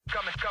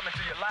coming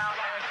to you loud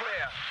and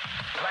clear.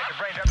 I'd like to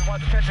bring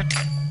everyone's attention.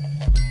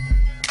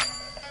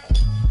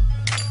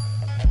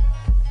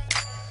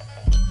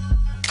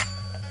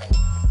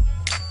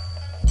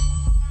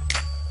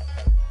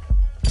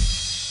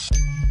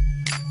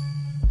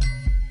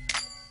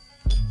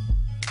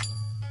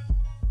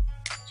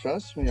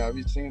 Trust me, I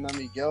be singing on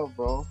Miguel,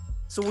 bro.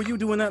 So were you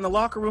doing that in the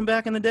locker room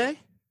back in the day?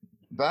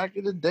 Back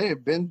in the day,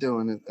 I've been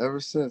doing it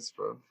ever since,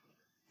 bro.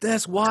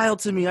 That's wild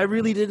to me. I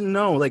really didn't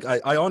know. Like,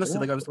 I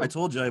honestly, I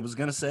told you, I was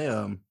gonna say,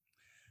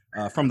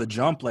 from the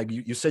jump, like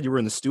you said, you were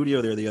in the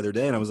studio there the other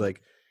day, and I was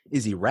like,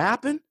 is he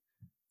rapping?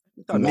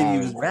 I thought maybe he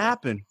was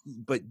rapping,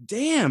 but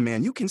damn,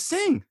 man, you can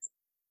sing.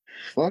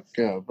 Fuck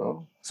yeah,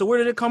 bro. So where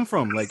did it come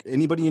from? Like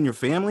anybody in your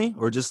family,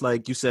 or just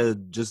like you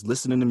said, just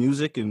listening to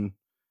music and?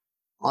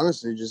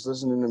 Honestly, just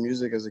listening to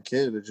music as a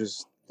kid, it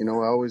just, I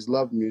always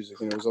loved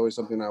music, and it was always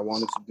something I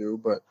wanted to do,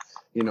 but,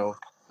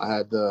 I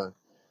had to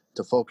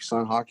focus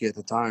on hockey at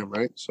the time,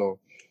 right? So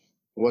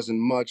it wasn't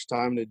much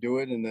time to do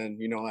it, and then,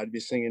 I'd be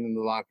singing in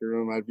the locker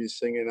room, I'd be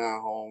singing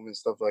at home and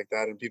stuff like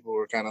that, and people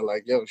were kind of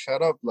like, yo,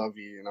 shut up,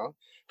 Lovey,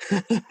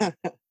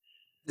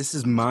 This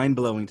is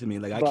mind-blowing to me.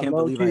 Like, I can't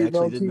believe I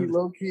actually didn't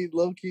know.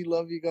 Low key,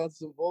 Lovey got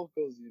some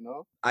vocals,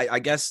 I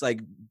guess,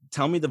 like,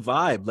 tell me the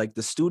vibe, like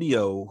the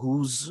studio,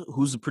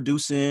 who's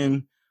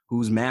producing,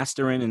 who's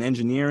mastering and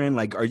engineering?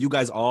 Like, are you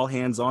guys all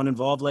hands-on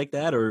involved like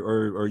that,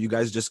 or are you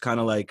guys just kind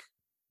of like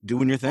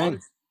doing your thing?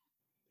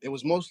 It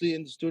was mostly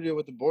in the studio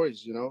with the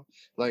boys,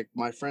 like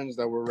my friends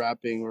that were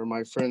rapping or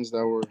my friends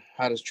that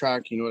had his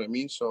track, you know what I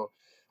mean? So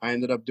I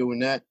ended up doing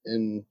that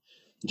and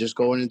just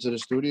going into the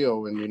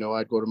studio, and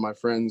I'd go to my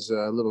friends'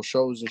 little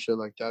shows and shit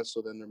like that.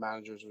 So then their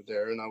managers were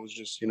there, and I was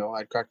just,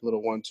 I'd crack a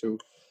little 1-2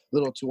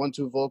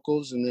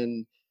 vocals, and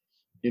then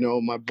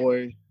my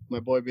boy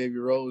Baby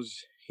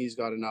Rose, he's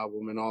got an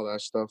album and all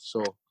that stuff.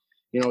 So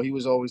he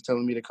was always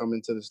telling me to come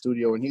into the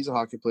studio, and he's a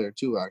hockey player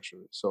too,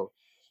 actually. So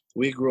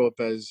we grew up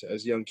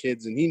as young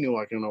kids, and he knew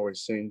I can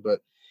always sing,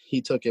 but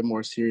he took it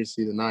more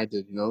seriously than I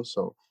did,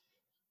 So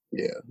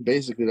yeah,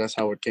 basically that's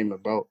how it came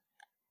about.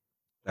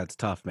 That's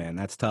tough, man.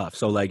 That's tough.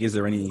 So, like, is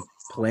there any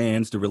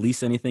plans to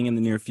release anything in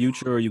the near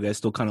future, or are you guys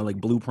still kind of like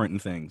blueprinting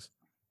things?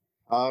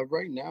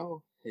 Right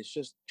now, it's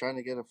just trying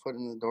to get a foot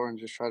in the door and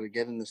just try to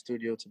get in the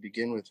studio to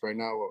begin with. Right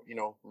now,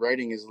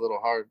 writing is a little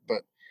hard,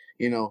 but,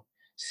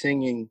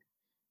 singing,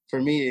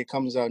 for me, it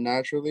comes out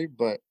naturally,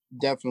 but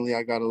definitely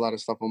I got a lot of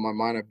stuff on my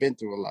mind. I've been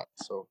through a lot.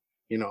 So,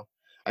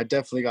 I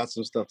definitely got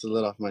some stuff to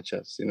let off my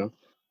chest,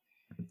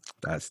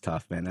 That's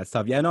tough, man. That's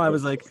tough. Yeah, no, I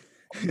was like,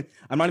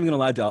 I'm not even gonna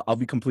lie to you. I'll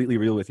be completely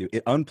real with you.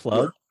 It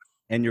unplugged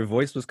and your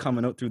voice was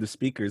coming out through the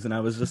speakers, and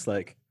I was just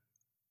like,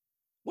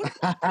 what?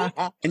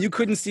 And you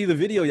couldn't see the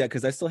video yet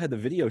because I still had the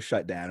video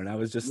shut down, and I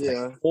was just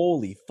like,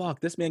 holy fuck,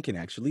 this man can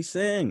actually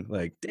sing.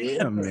 Like,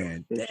 damn,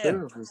 man.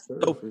 Damn.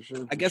 For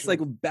sure. I guess, like,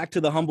 back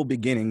to the humble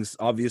beginnings.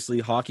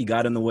 Obviously, hockey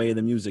got in the way of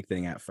the music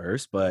thing at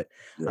first, but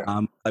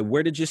like,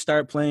 where did you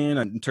start playing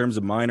in terms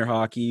of minor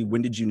hockey?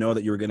 When did you know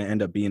that you were going to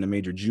end up being a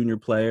major junior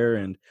player?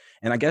 And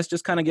I guess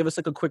just kind of give us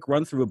like a quick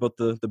run through about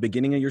the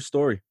beginning of your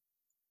story.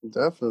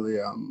 Definitely.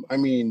 I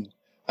mean,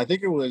 I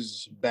think it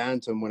was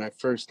Bantam when I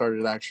first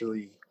started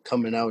actually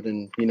coming out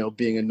and,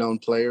 being a known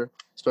player,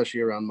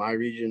 especially around my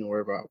region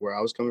where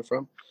I was coming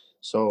from.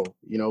 So,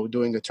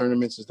 doing the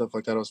tournaments and stuff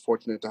like that, I was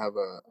fortunate to have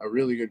a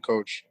really good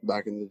coach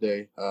back in the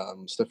day,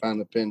 Stefan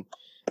Lepin.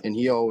 And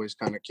he always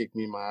kind of kicked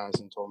me in my ass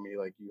and told me,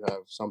 like, you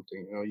have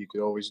something, you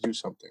could always do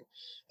something.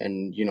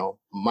 And,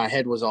 my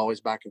head was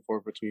always back and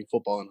forth between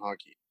football and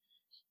hockey.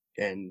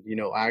 And,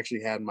 I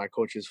actually had my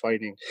coaches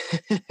fighting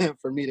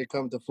for me to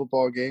come to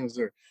football games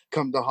or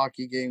come to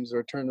hockey games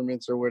or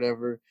tournaments or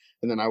whatever.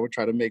 And then I would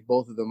try to make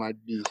both of them.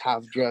 I'd be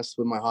half dressed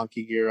with my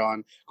hockey gear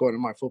on, going to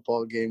my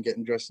football game,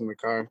 getting dressed in the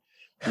car.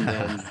 And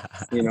then,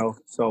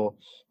 so,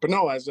 but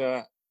no, as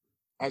a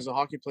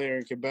hockey player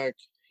in Quebec,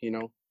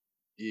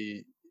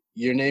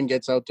 your name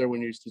gets out there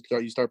when you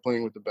start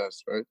playing with the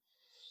best, right?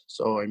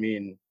 So, I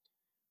mean,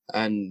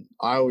 and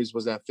I always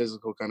was that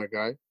physical kind of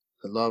guy.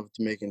 I loved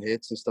making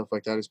hits and stuff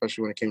like that,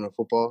 especially when it came to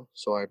football.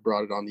 So I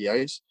brought it on the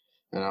ice,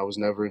 and I was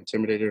never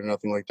intimidated or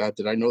nothing like that.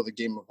 Did I know the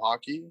game of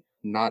hockey?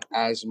 Not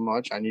as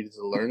much. I needed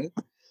to learn it.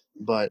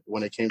 But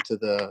when it came to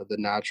the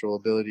natural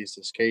abilities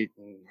to skate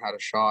and how to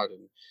shot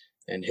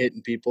and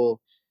hitting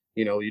people,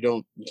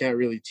 you can't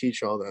really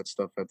teach all that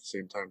stuff at the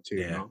same time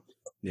too.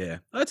 Yeah.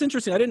 That's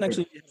interesting. I didn't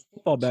actually have a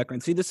football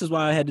background. See, this is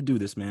why I had to do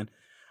this, man.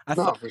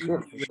 For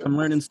sure. I'm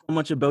learning so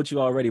much about you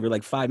already. We're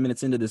like 5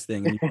 minutes into this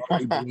thing, and you've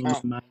already blown my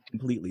mind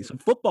completely. So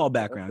football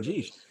background,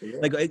 geez.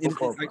 Like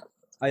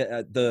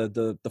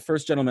the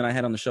first gentleman I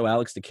had on the show,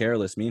 Alex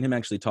DeCareless, me and him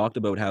actually talked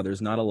about how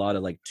there's not a lot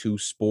of like two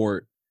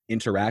sport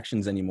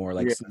interactions anymore.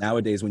 Like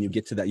nowadays, when you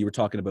get to that, you were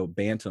talking about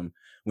Bantam.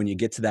 When you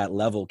get to that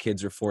level,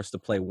 kids are forced to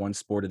play one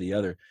sport or the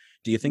other.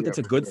 Do you think that's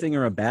a good thing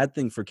or a bad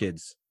thing for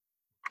kids?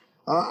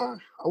 I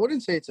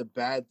wouldn't say it's a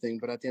bad thing,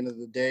 but at the end of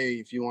the day,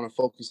 if you want to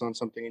focus on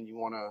something and you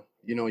want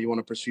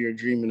to pursue your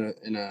dream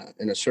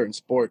in a certain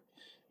sport,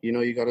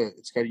 you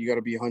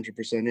gotta be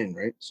 100% in,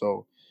 right?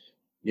 So,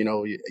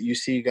 you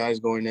see guys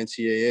going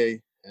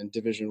NCAA and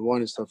Division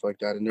One and stuff like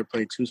that, and they're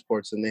playing two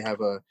sports, and they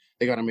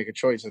got to make a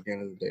choice at the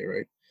end of the day,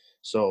 right?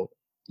 So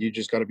you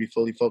just got to be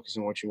fully focused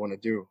on what you want to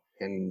do,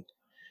 and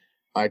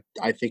I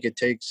think it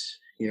takes,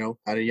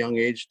 at a young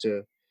age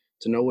to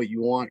know what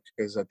you want,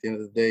 because at the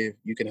end of the day,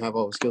 you can have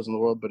all the skills in the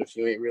world, but if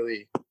you ain't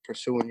really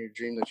pursuing your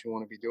dream that you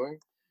want to be doing,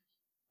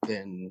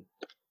 then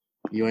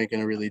you ain't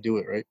gonna really do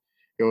it, right?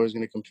 You're always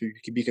gonna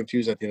be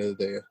confused at the end of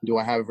the day. Do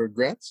I have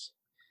regrets?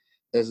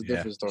 That's a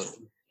different story.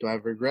 Do I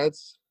have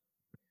regrets?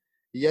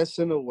 Yes,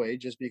 in a way,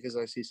 just because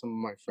I see some of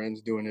my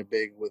friends doing it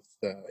big with,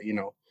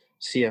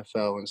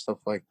 CFL and stuff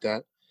like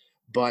that.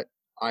 But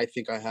I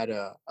think I had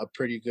a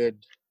pretty good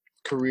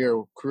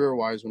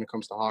career-wise when it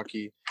comes to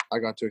hockey. I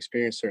got to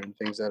experience certain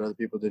things that other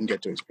people didn't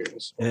get to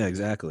experience. So Yeah,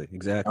 exactly.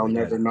 I'll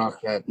Yeah. never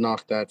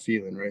knock that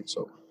feeling, right?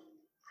 So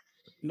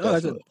No,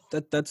 definitely.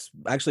 that's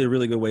actually a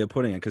really good way of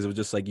putting it, because it was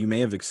just like you may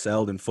have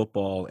excelled in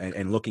football,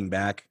 and looking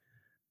back,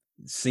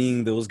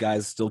 seeing those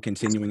guys still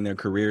continuing their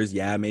careers,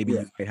 maybe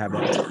you may have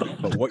that,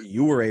 but what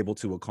you were able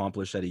to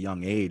accomplish at a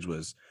young age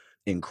was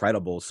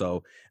incredible.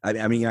 So,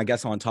 I mean, I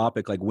guess on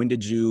topic, like, when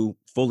did you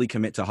fully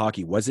commit to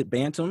hockey? Was it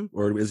bantam,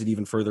 or is it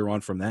even further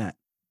on from that?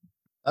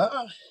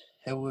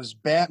 It was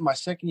my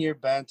second year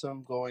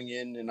bantam going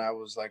in, and I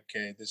was like,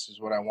 okay, this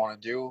is what I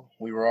want to do.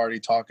 We were already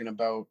talking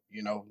about,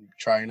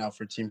 trying out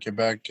for Team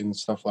Quebec and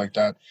stuff like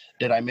that.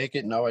 Did I make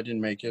it? No, I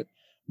didn't make it.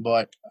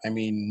 But I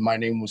mean, my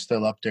name was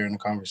still up there in the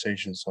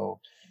conversation. So,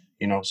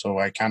 so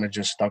I kind of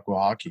just stuck with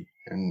hockey,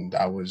 and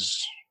that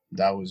was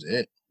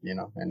it,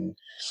 and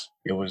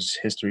it was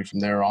history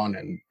from there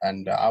on.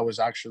 And I was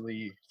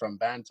actually from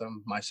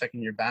bantam. My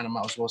second year bantam,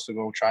 I was supposed to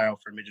go try out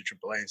for midget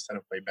AAA instead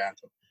of play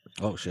bantam.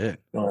 Oh shit.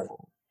 So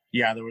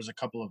yeah, there was a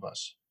couple of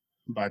us,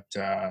 but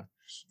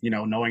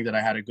knowing that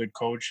I had a good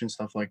coach and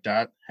stuff like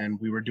that, and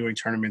we were doing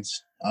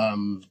tournaments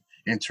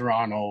in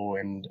Toronto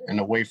and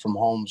away from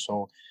home,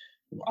 so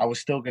I was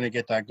still gonna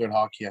get that good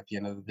hockey at the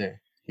end of the day,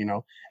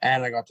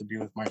 and I got to be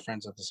with my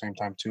friends at the same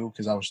time too,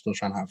 because I was still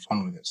trying to have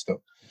fun with it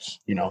still,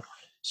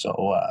 So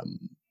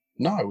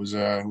no, it was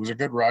a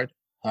good ride.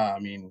 I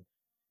mean,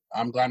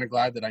 I'm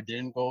glad that I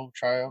didn't go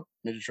try out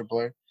midget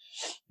AAA,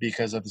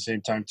 because at the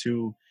same time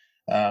too,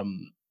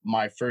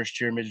 my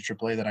first year midget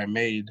AAA that I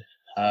made,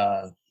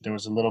 there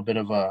was a little bit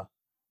of a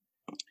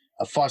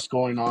fuss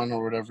going on,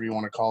 or whatever you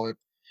want to call it.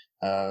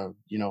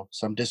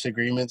 Some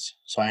disagreements.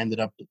 So I ended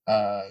up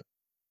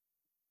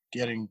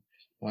getting,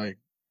 like,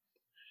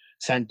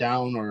 sent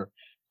down or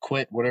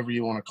quit, whatever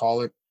you want to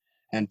call it,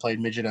 and played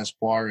midget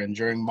espoir. And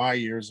during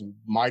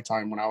my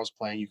time when I was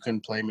playing, you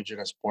couldn't play midget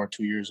espoir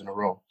 2 years in a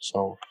row.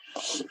 So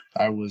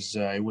it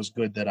was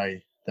good that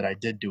I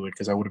did do it,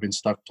 because I would have been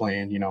stuck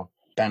playing,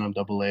 Bantam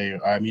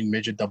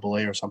midget double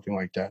A or something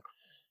like that,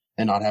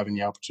 and not having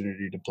the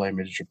opportunity to play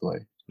midget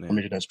AAA or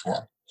midget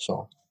espoir.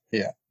 So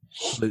yeah.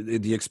 But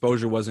the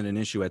exposure wasn't an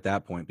issue at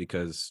that point,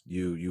 because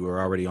you were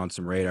already on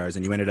some radars,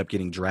 and you ended up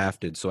getting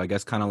drafted. So I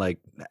guess kind of like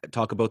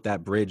talk about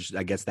that bridge,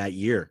 I guess, that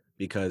year,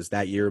 because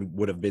that year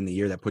would have been the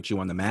year that put you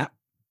on the map.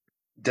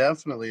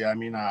 Definitely. I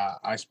mean,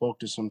 I spoke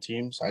to some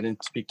teams. I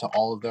didn't speak to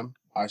all of them.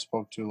 I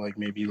spoke to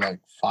maybe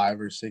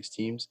 5 or 6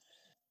 teams,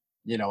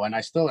 and I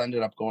still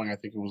ended up going. I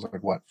think it was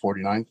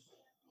 49th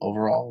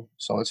overall.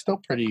 So it's still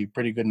pretty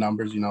good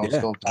numbers, Yeah.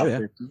 still top Oh, yeah.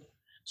 50.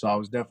 So I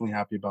was definitely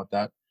happy about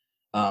that.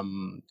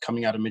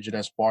 Coming out of midget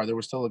espoir, there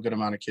was still a good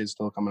amount of kids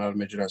still coming out of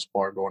midget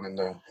espoir going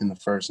in the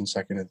first and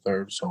second and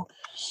third. So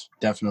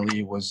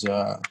definitely it was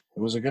a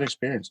good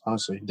experience.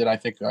 Honestly, did I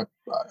think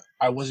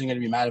I wasn't going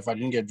to be mad if I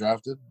didn't get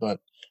drafted, but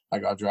I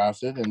got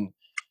drafted, and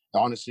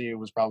honestly, it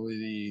was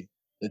probably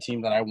the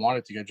team that I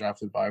wanted to get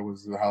drafted by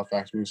was the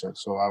Halifax Mooseheads.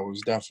 So I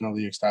was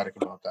definitely ecstatic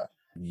about that.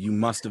 You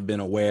must have been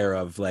aware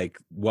of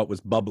what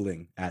was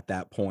bubbling at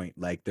that point.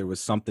 Like, there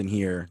was something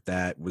here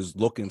that was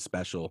looking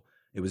special.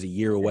 It was a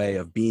year away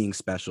of being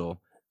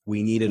special.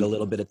 We needed a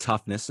little bit of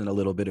toughness and a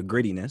little bit of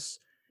grittiness.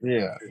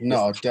 Yeah,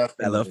 no, Fella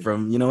definitely.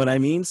 from, you know what I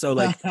mean? So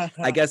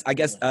I guess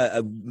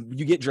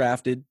you get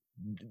drafted,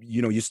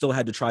 you still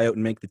had to try out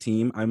and make the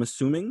team, I'm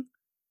assuming.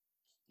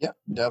 Yeah,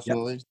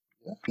 definitely.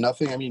 Yeah.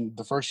 Nothing. I mean,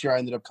 the first year I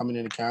ended up coming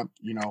into camp,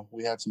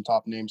 we had some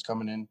top names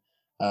coming in.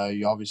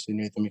 You obviously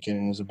Nathan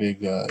McKinnon is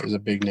a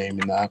big name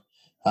in that.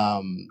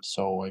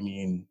 So I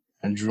mean,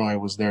 and Drouin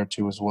was there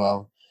too as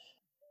well.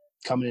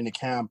 Coming into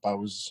camp, I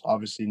was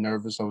obviously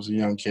nervous. I was a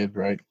young kid,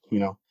 right?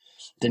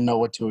 Didn't know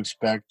what to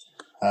expect.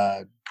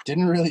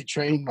 Didn't really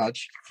train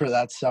much for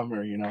that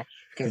summer,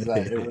 because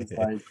it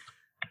was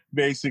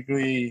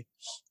basically,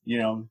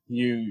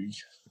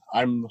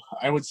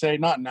 I would say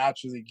not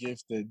naturally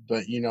gifted,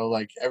 but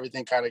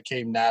everything kind of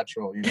came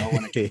natural,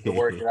 when it came to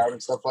working out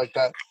and stuff like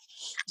that.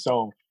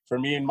 So for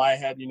me, in my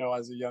head,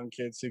 as a young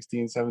kid,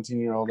 16,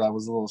 17-year-old, I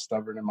was a little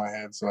stubborn in my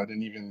head, so I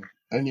didn't even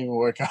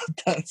work out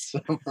that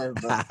summer.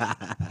 But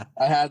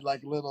I had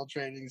little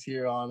trainings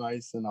here on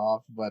ice and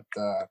off. But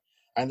I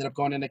ended up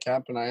going into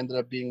camp, and I ended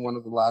up being one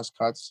of the last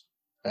cuts.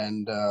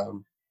 And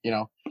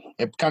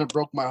it kind of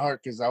broke my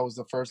heart, because that was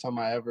the first time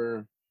I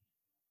ever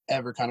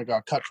kind of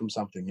got cut from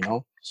something.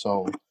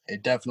 So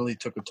it definitely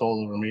took a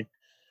toll over me.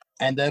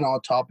 And then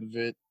on top of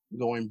it,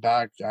 going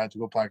back, I had to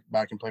go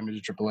back and play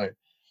midget AAA.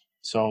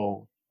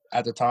 So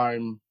at the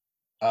time,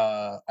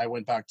 I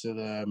went back to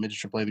the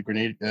midget AAA, the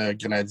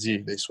Grenade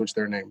Z. They switched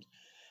their names,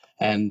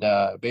 and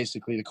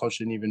basically the coach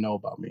didn't even know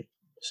about me.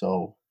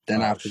 So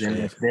then Oh after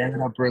shit. they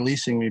ended up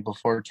releasing me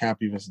before camp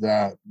even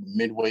that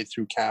midway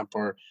through camp,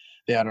 or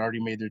they had already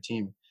made their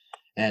team,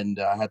 and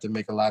I had to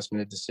make a last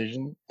minute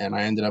decision, and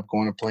I ended up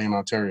going to play in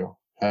Ontario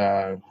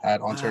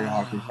at Ontario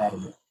Hockey Wow.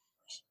 Academy.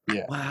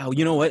 Yeah. Wow.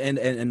 You know what?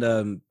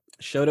 And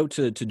shout out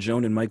to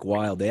Joan and Mike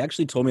Wild. They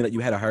actually told me that you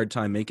had a hard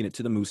time making it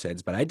to the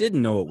Mooseheads, but I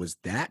didn't know it was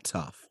that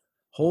tough.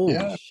 Holy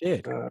Yeah.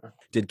 shit.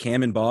 Did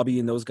Cam and Bobby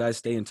and those guys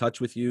stay in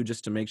touch with you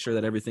just to make sure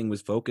that everything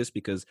was focused?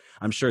 Because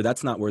I'm sure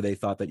that's not where they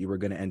thought that you were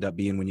going to end up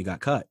being when you got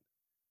cut.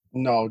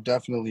 No,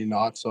 definitely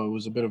not. So it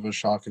was a bit of a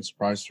shock and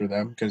surprise for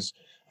them because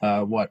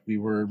we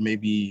were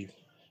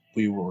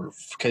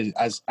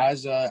because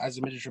as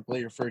a midget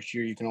player first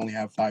year you can only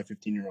have 5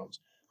 15-year-olds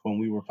when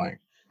we were playing.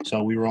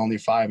 So we were only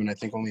five, and I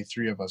think only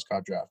three of us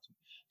got drafted.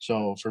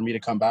 So for me to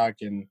come back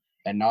and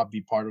not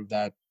be part of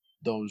that,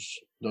 those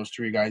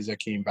three guys that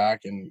came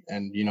back and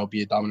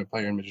be a dominant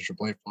player in midget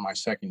AAA for my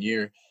second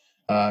year,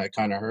 it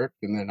kind of hurt.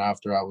 And then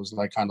after I was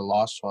like kind of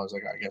lost, so I was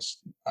like, I guess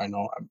I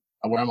know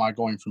where am I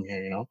going from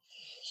here,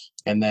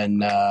 And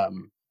then I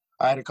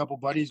had a couple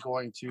buddies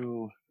going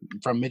to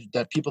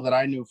that people that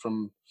I knew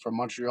from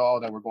Montreal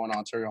that were going to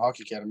Ontario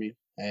Hockey Academy,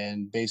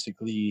 and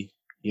basically,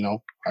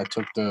 I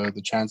took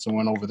the chance and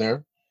went over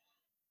there.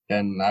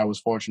 And I was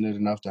fortunate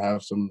enough to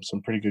have some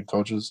pretty good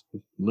coaches.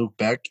 Luke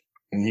Beck,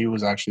 and he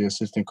was actually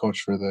assistant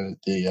coach for the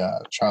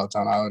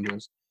Charlottetown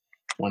Islanders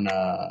when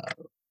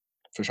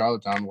for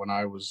Charlottetown when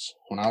I was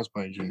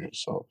playing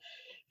juniors. So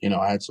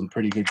I had some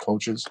pretty good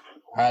coaches.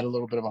 I had a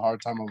little bit of a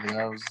hard time over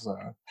there. I was,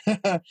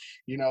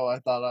 I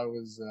thought I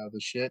was the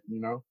shit,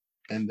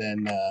 and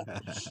then,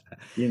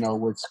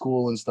 with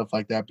school and stuff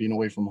like that, being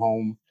away from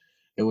home,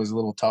 it was a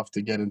little tough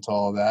to get into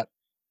all that.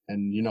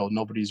 And,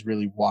 nobody's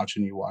really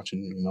watching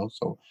you.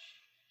 So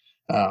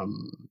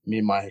me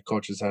and my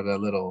coaches had a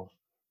little,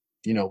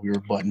 we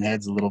were butting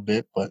heads a little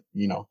bit, but,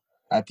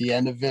 at the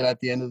end of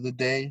the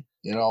day,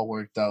 it all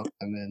worked out.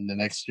 And then the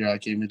next year I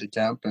came into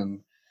camp and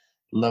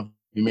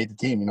we made the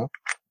team.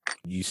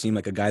 You seem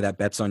like a guy that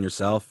bets on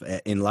yourself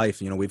in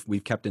life.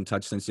 We've kept in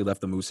touch since you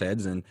left the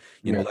Mooseheads, and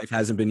Yeah. life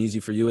hasn't been easy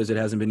for you as it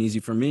hasn't been easy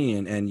for me.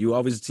 And you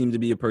always seem to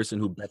be a person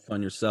who bets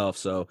on yourself.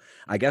 So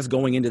I guess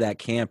going into that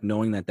camp,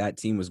 knowing that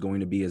team was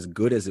going to be as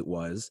good as it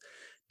was,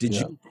 did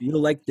Yeah. you feel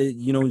like that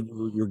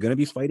you're going to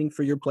be fighting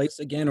for your place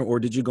again, or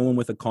did you go in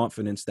with a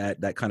confidence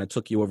that kind of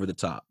took you over the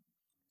top?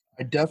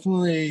 I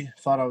definitely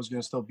thought I was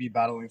going to still be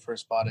battling for a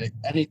spot.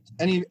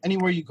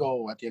 Anywhere you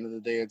go, at the end of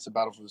the day, it's a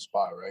battle for the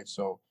spot, right?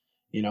 So,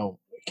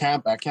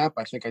 at camp,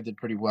 I think I did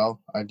pretty well.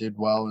 I did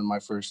well in my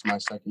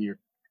second year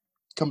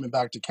coming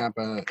back to camp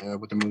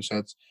with the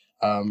Mooseheads.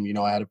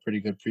 I had a pretty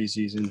good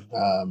preseason.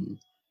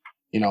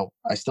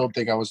 I still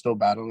think I was still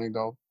battling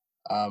though,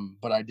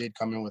 but I did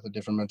come in with a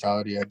different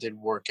mentality. I did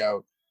work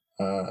out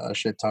a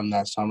shit ton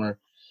that summer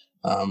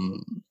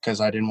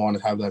because I didn't want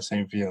to have that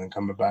same feeling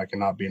coming back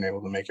and not being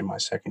able to make it my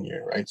second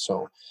year, right?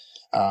 So,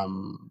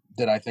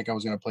 did I think I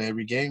was going to play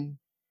every game?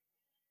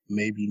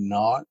 Maybe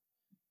not,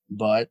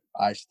 but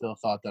I still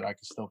thought that I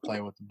could still play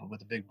with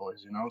the big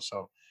boys,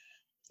 So,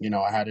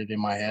 I had it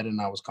in my head,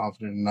 and I was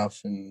confident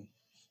enough. And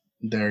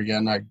there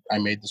again, I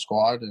made the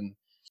squad, and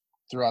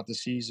throughout the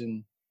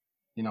season,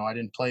 I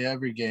didn't play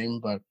every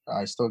game, but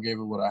I still gave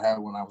it what I had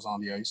when I was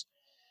on the ice.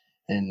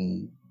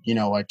 And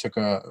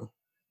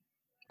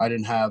I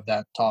didn't have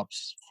that top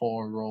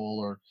four role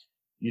or,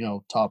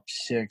 top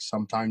six.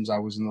 Sometimes I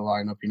was in the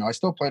lineup. I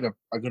still played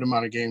a good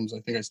amount of games. I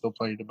think I still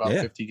played about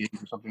 50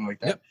 games or something like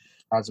that Yep.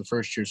 as a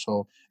first year.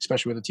 So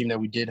especially with the team that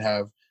we did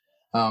have,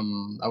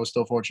 I was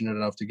still fortunate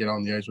enough to get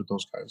on the ice with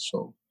those guys.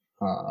 So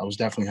I was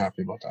definitely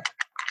happy about that.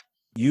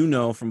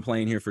 From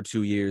playing here for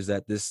 2 years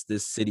that this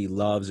city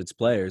loves its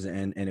players,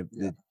 and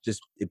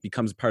it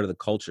becomes part of the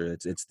culture.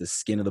 It's the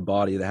skin of the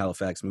body of the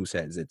Halifax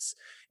Mooseheads.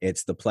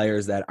 It's the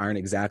players that aren't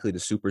exactly the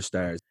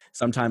superstars.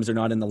 Sometimes they're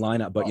not in the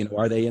lineup, but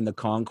are they in the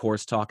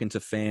concourse talking to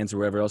fans or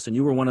wherever else? And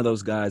you were one of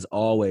those guys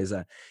always.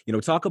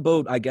 Talk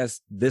about, I guess,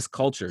 this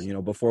culture.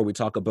 Before we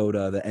talk about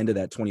the end of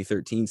that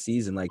 2013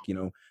 season,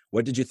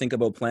 what did you think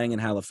about playing in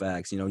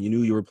Halifax? You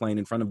knew you were playing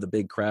in front of the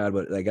big crowd,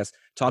 but I guess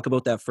talk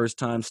about that first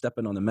time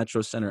stepping on the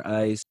Metro Center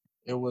ice.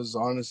 It was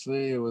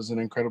an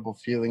incredible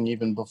feeling.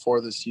 Even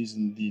before the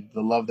season,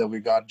 the love that we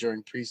got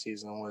during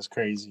preseason was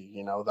crazy.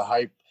 The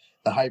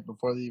hype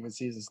before the even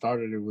season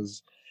started, it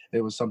was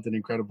something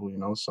incredible.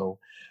 So,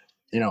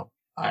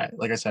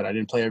 like I said, I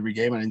didn't play every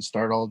game. I didn't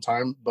start all the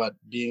time, but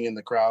being in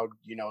the crowd,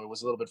 it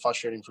was a little bit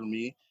frustrating for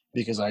me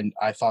because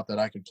I thought that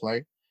I could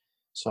play.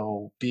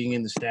 So being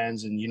in the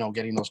stands and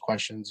getting those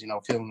questions,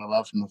 feeling the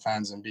love from the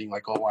fans and being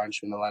like, "Oh, why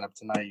aren't you in the lineup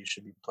tonight? You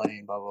should be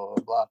playing." Blah blah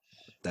blah blah.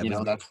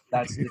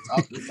 That's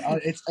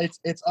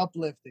it's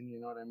uplifting. You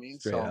know what I mean?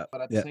 Straight So, up.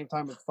 but at the Yeah. same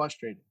time, it's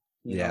frustrating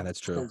Yeah, that's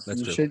true. 'Cause That's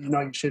you true. should,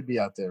 you should be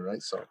out there,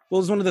 right? So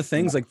Well, it's one of the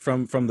things like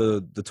from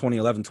the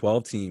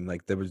 2011-12 team,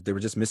 like they were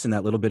just missing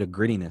that little bit of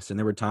grittiness. And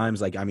there were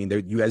times like, I mean,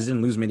 you guys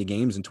didn't lose many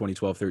games in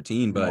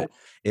 2012-13, but no,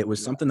 it was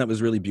yeah, something that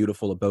was really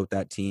beautiful about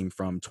that team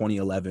from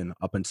 2011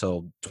 up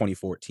until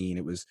 2014.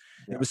 It was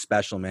yeah.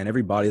 special, man.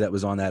 Everybody that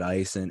was on that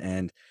ice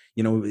and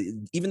you know,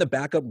 even the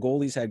backup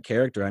goalies had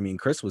character. I mean,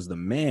 Chris was the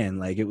man.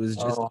 Like it was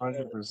just Oh,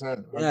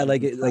 100%, yeah,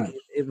 like it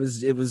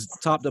 100%. was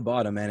top to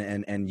bottom,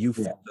 and you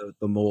Yeah. fit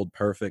the mold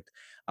perfect.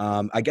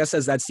 I guess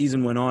as that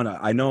season went on,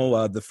 I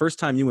know the first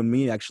time you and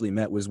me actually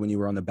met was when you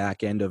were on the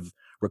back end of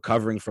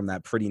recovering from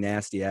that pretty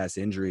nasty ass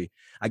injury.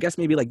 I guess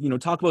maybe like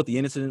talk about the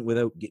incident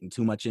without getting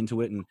too much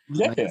into it, and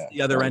I guess Yeah.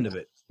 the other end of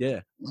it.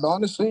 Yeah, But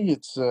honestly,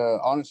 it's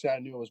honestly I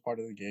knew it was part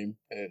of the game.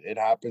 It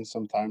happens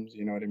sometimes,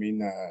 you know what I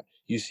mean.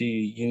 You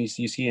see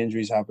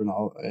injuries happen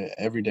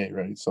every day,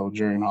 right? So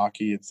during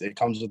hockey, it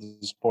comes with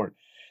the sport,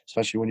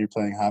 especially when you're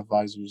playing half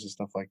visors and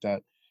stuff like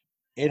that.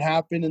 It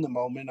happened in the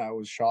moment. I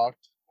was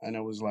shocked, and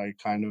it was like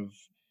kind of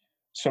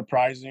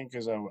surprising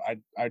because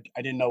I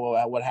didn't know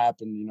what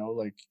happened. You know,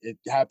 like it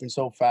happened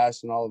so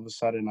fast, and all of a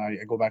sudden I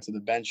go back to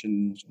the bench,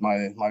 and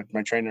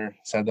my trainer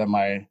said that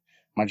my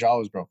jaw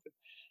was broken.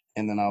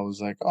 And then I was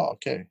like, oh,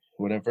 okay,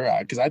 whatever.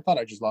 Because I thought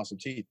I just lost some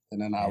teeth.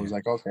 And then I was yeah.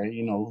 like,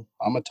 okay,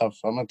 I'm a tough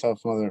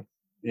mother,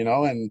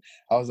 And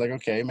I was like,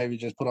 okay, maybe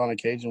just put on a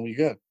cage and we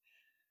good.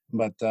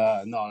 But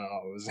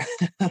no, it was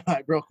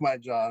I broke my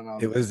jaw and I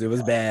was like, It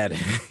was bad.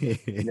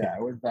 yeah,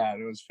 it was bad.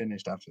 It was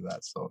finished after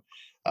that. So,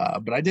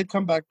 but I did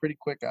come back pretty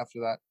quick after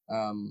that.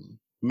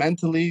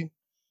 Mentally,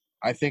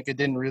 I think it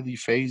didn't really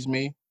phase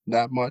me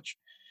that much.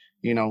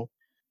 You know,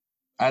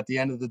 at the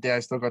end of the day,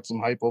 I still got some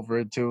hype over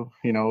it too.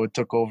 It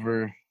took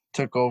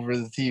over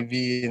the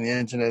TV and the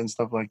internet and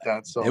stuff like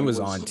that. So It it was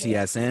was, on TSN,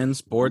 yeah,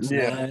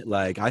 Sportsnet.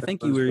 Like I it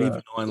think you was, were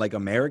even on like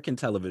American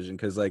television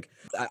because like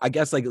I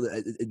guess like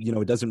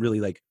it doesn't really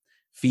like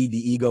feed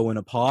the ego in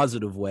a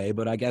positive way,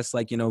 but I guess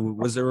like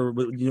was there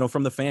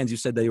from the fans you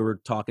said they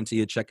were talking to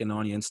you, checking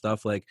on you and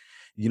stuff like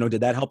did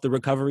that help the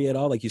recovery at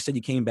all? Like you said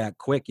you came back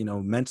quick,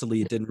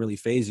 mentally it didn't really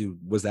phase you.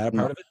 Was that a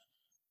no, part of it?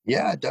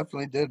 yeah, it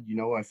definitely did.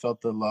 I felt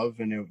the love,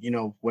 and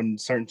when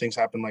certain things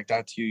happen like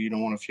that to you, you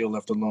don't want to feel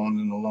left alone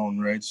and alone,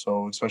 right?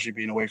 So especially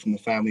being away from the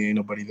family, ain't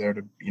nobody there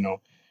to,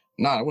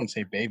 not I wouldn't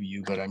say baby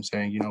you, but I'm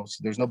saying,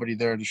 there's nobody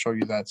there to show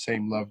you that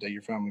same love that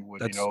your family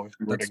would, That's if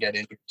you were to that's get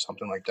into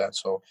something like that.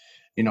 So,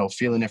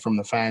 feeling it from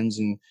the fans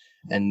and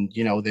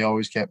they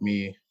always kept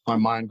my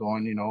mind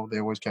going. They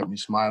always kept me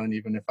smiling,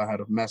 even if I had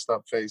a messed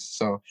up face.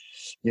 So,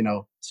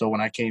 so when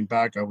I came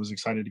back, I was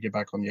excited to get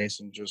back on the ice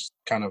and just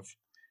kind of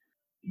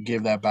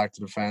give that back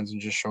to the fans and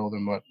just show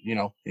them what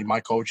my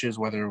coaches,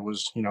 whether it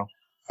was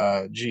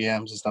GMs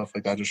and stuff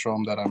like that, just show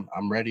them that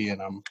I'm ready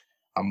and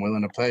I'm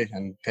willing to play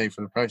and pay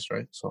for the price,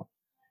 right? so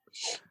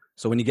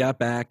when you got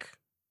back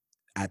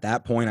at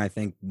that point, I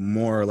think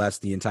more or less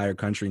the entire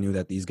country knew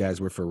that these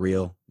guys were for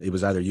real. It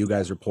was either you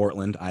guys or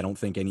Portland. I don't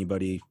think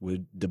anybody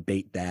would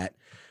debate that.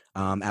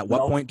 At what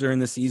No, point during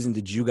the season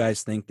did you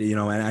guys think that, and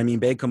I mean,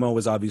 Baie-Comeau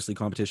was obviously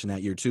competition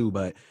that year too,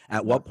 but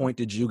at what point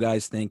did you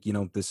guys think,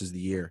 this is the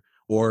year?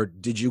 Or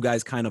did you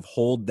guys kind of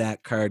hold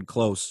that card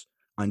close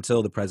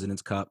until the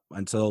President's Cup,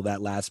 until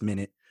that last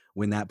minute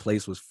when that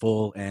place was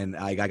full? And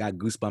I got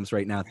goosebumps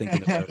right now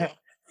thinking about it.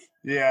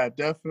 yeah,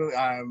 definitely.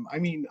 I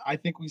mean, I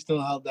think we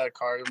still held that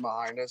card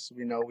behind us.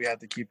 We know we had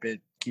to keep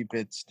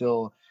it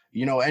still.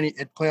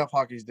 Playoff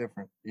hockey is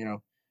different.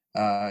 Even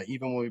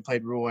when we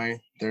played Rouen,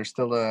 there's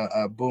still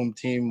a boom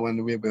team.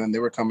 When they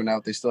were coming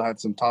out, they still had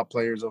some top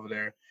players over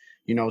there.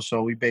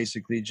 So we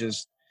basically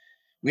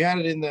we had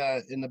it in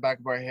the back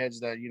of our heads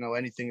that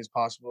anything is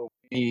possible.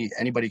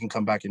 Anybody can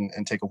come back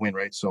and take a win,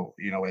 right? So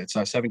it's a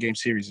 7-game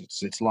series.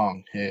 It's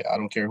long. I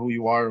don't care who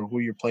you are or who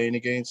you're playing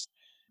against.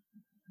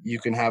 You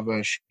can have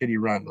a shitty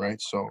run,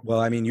 right? So, Well,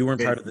 I mean, you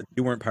weren't part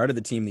of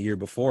the team the year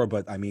before,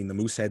 but I mean, the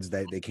Mooseheads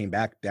they came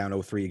back down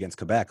 0-3 against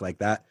Quebec like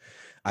that.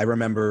 I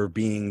remember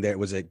being there.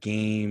 Was it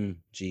game?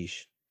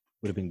 Geesh,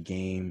 would have been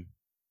game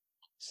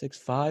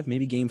 6-5,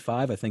 maybe game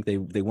 5. I think they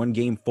won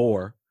game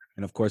 4,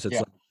 and of course it's yeah.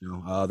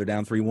 like they're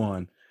down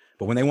 3-1.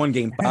 But when they won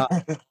game 5,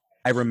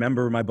 I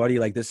remember my buddy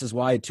like, this is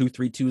why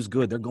 2-3-2 is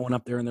good. They're going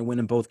up there and they're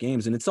winning both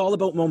games, and it's all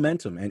about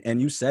momentum. And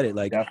you said it,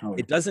 like Definitely.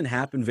 it doesn't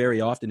happen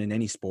very often in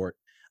any sport,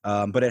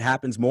 but it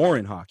happens more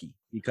in hockey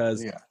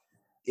because Yeah.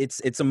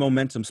 it's a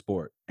momentum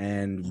sport.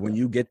 And when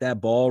you get that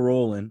ball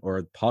rolling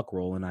or puck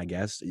rolling, I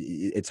guess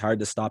it's hard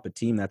to stop a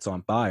team that's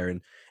on fire.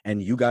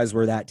 And you guys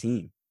were that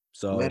team.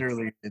 So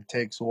Literally, it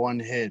takes one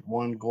hit,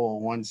 one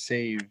goal, one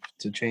save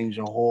to change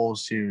a whole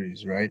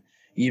series, right?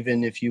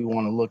 Even if you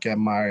want to look at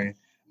my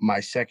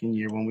second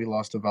year when we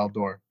lost to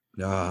Valdor,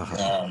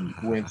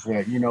 with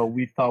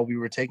we thought we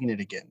were taking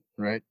it again,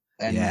 right?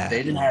 And yeah.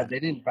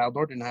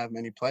 Valdor didn't have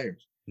many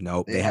players.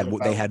 Nope, They had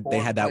about they 4 had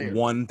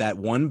players. that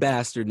one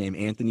bastard named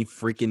Anthony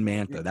freaking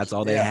Mantha. That's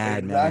all they Yeah,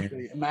 had,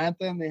 exactly. man.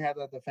 Mantha, and they had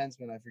that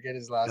defenseman. I forget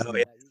his last Oh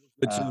yeah, name. he was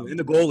good too. And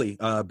the goalie,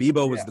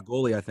 Bebo was Yeah, the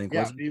goalie, I think, yeah.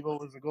 wasn't he? Bevo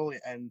was the goalie,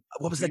 and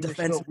What was that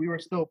defense? we were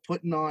still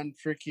putting on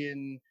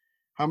freaking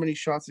how many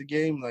shots a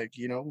game? Like,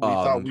 you know, we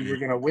Oh, thought we were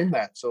gonna win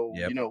that. So,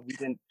 Yep. you know, we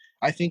didn't.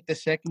 I think the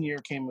second year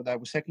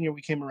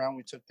we came around,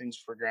 we took things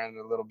for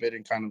granted a little bit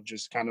and kind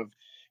of,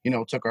 you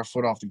know, took our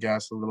foot off the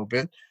gas a little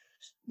bit,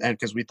 and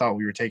because we thought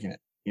we were taking it.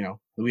 You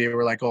know, we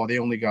were like, oh, they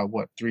only got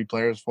what, 3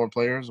 players, 4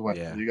 players? What,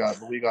 Yeah. we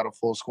got a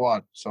full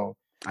squad. So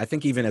I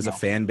think even as a No.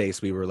 fan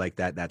base, we were like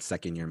that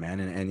second year,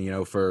 man. And you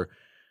know,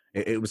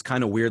 it was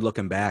kind of weird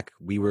looking back.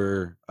 We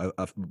were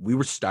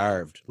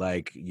starved.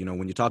 Like, you know,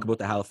 when you talk about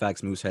the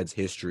Halifax Mooseheads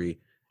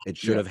history, it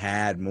should Yeah. have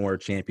had more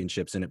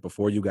championships in it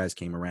before you guys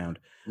came around.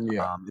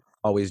 yeah,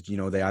 Always, you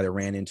know, they either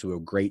ran into a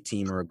great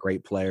team or a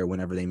great player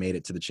whenever they made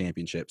it to the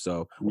championship.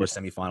 So, or Yeah.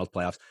 semifinals,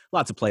 playoffs,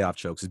 lots of playoff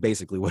chokes is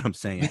basically what I'm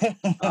saying.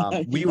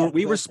 We Yeah,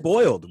 were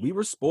spoiled. We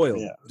were spoiled,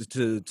 Yeah.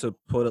 to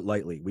put it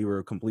lightly. We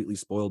were completely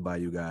spoiled by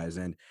you guys,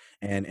 and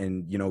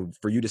you know,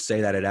 for you to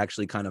say that, it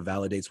actually kind of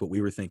validates what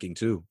we were thinking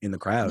too in the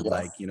crowd. Yeah.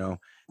 Like, you know,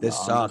 this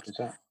No, sucked,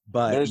 100%.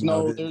 but you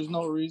know, There's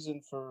no reason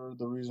for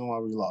the reason why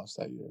we lost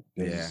that year.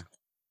 'Cause yeah,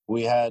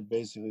 we had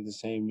basically the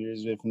same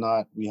years. If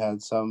not, we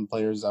had some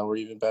players that were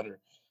even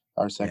better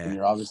our second yeah,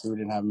 year. Obviously, we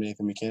didn't have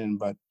Nathan McKinnon,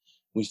 but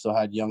we still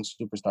had young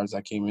superstars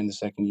that came in the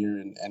second year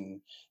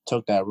and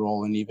took that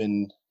role. And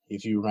even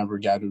if you remember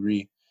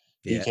Gaduri,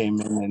 he yeah.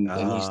 came in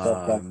and he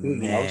stepped Oh up too,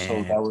 you know. So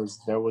man,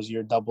 there was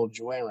your double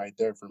Joanne right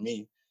there for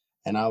me.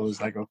 And I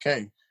was like,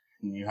 okay.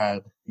 And you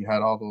had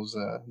all those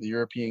the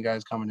European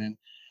guys coming in,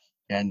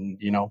 and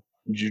you know,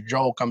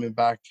 Joe coming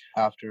back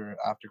after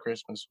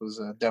Christmas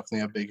was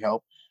definitely a big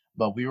help.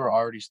 But we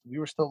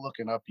were still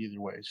looking up either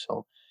way,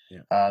 so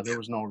yeah. there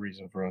was no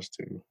reason for us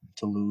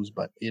to lose.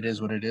 But it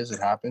is what it is; it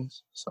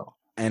happens. So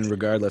And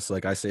regardless,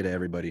 like I say to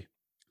everybody,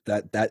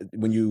 that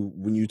when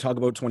you talk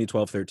about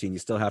 2012-13, you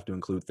still have to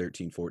include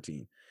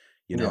 13-14.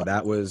 You know, yeah,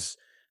 that was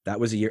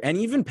a year, and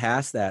even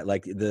past that,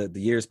 like the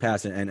years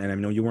past, and I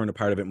know you weren't a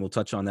part of it, and we'll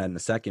touch on that in a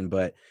second,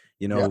 but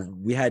you know, yeah,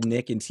 we had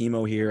Nick and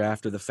Timo here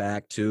after the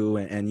fact too,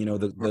 and you know,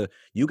 the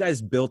you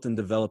guys built and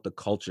developed a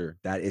culture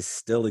that is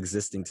still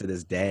existing to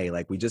this day.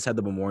 Like, we just had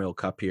the Memorial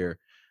Cup here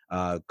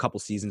a couple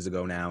seasons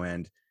ago now,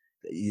 and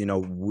you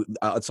know,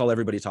 it's all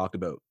everybody talked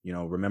about. You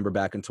know, remember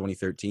back in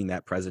 2013,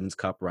 that President's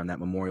Cup run, that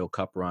Memorial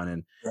Cup run,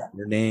 and yeah,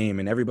 your name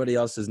and everybody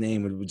else's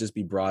name would just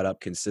be brought up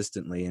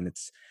consistently. And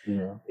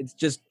yeah. it's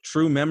just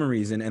true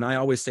memories. And I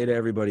always say to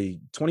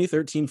everybody,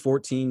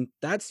 2013-14,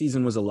 that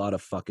season was a lot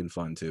of fucking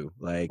fun too.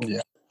 Like,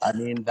 Yeah. I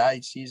mean,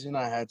 that season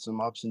I had some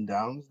ups and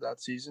downs.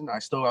 That season, I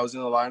was in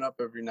the lineup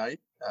every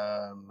night.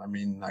 I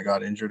mean, I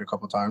got injured a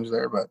couple times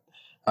there, but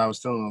I was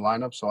still in the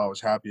lineup, so I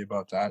was happy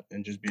about that.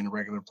 And just being a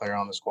regular player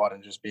on the squad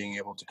and just being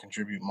able to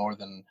contribute more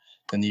than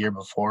the year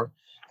before,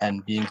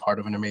 and being part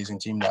of an amazing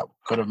team that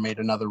could have made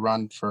another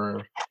run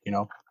for, you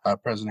know,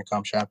 President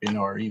Cup champion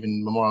or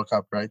even Memorial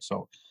Cup, right?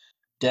 So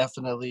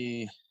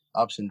definitely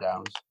ups and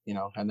downs, you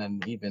know. And then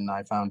even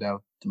I found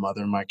out the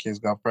mother of my kids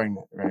got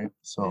pregnant, right?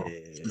 So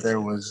there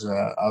yeah. was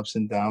ups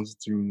and downs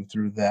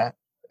through that,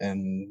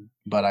 and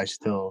but I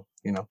still,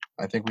 you know,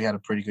 I think we had a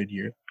pretty good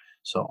year.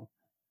 So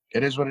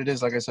it is what it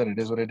is. Like I said, it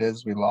is what it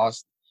is. We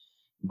lost,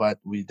 but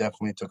we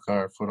definitely took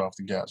our foot off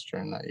the gas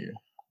during that year.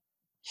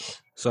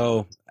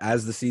 So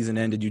as the season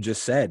ended, you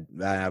just said,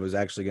 I was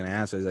actually going to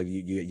ask, I was like,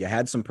 you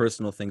had some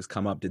personal things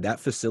come up. Did that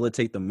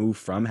facilitate the move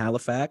from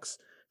Halifax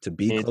to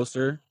be It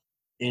closer?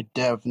 it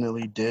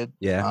definitely did.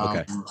 Yeah.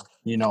 Okay.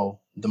 You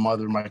know, the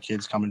mother of my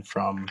kids coming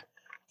from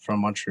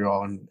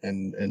Montreal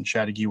and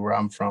Chateauguay, where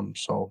I'm from.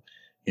 So,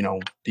 you know,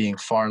 being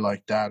far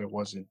like that, it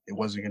wasn't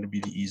going to be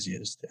the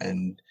easiest.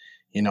 And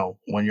you know,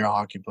 when you're a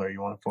hockey player,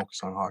 you want to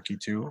focus on hockey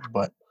too.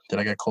 But did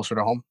I get closer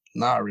to home?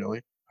 Not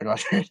really. I got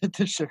traded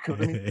to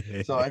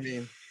Chicoutimi. So I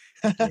mean,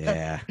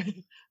 Yeah.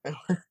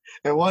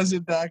 it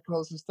wasn't that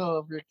close. It's still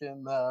a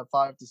freaking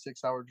 5 to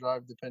 6 hour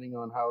drive, depending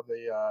on how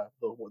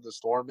the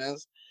storm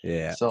is.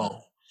 Yeah. So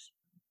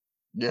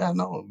yeah,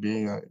 no,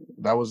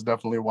 that was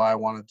definitely why I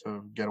wanted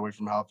to get away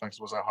from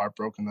Halifax. Was I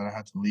heartbroken that I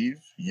had to leave?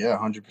 Yeah,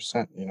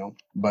 100%. You know,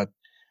 but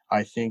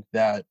I think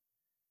that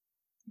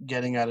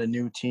getting at a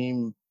new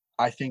team,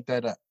 I think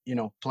that you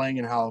know, playing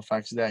in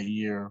Halifax that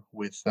year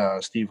with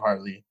Steve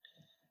Hartley,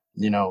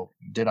 you know,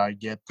 did I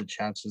get the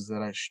chances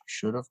that I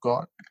should have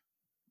got?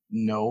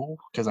 No,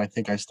 because I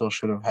think I still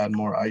should have had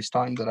more ice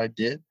time than I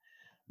did.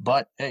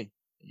 But hey,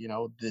 you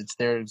know,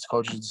 it's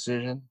coach's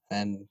decision,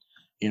 and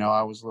you know,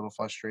 I was a little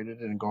frustrated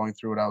and going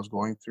through what I was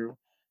going through.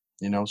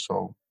 You know,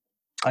 so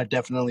I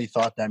definitely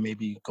thought that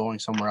maybe going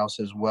somewhere else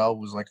as well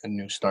was like a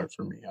new start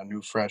for me, a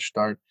new fresh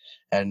start,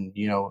 and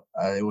you know,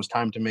 it was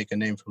time to make a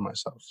name for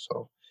myself.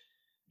 So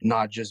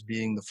not just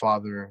being the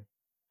father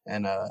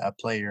and a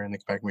player in the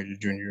Quebec Major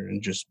Junior, and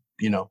just,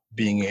 you know,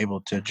 being able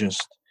to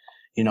just,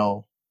 you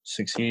know,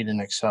 succeed and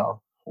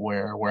excel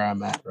where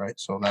I'm at, right?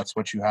 So that's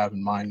what you have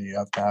in mind. You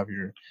have to have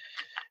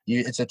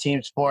it's a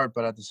team sport,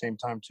 but at the same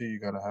time too, you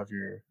got to have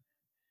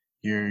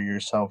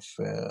yourself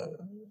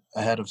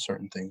ahead of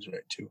certain things,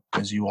 right? Too,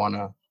 because you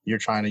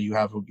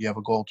have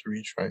a goal to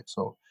reach, right?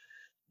 So,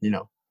 you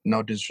know,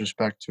 no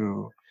disrespect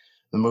to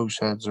the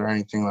Mooseheads or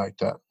anything like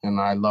that. And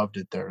I loved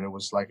it there. It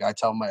was like I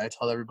tell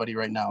everybody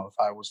right now, if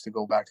I was to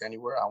go back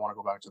anywhere, I want to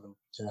go back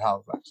to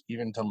Halifax,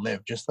 even to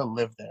live, just to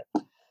live there.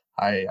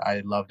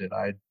 I loved it.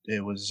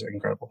 It was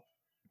incredible.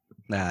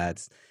 Nah,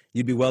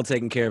 you'd be well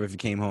taken care of if you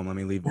came home. I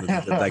mean,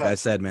 like I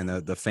said, man,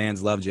 the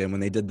fans loved you. And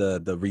when they did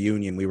the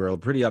reunion, we were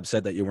pretty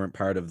upset that you weren't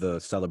part of the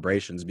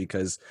celebrations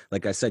because,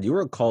 like I said, you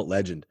were a cult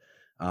legend.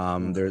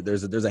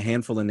 There's a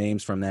handful of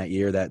names from that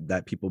year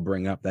that people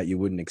bring up that you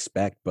wouldn't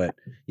expect, but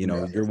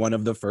you're one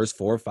of the first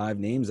 4 or 5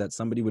 names that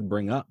somebody would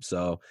bring up.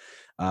 So,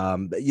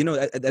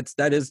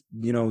 that is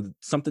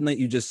something that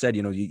you just said.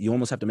 You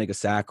almost have to make a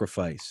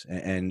sacrifice,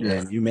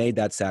 and you made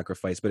that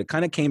sacrifice, but it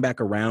kind of came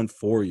back around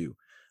for you.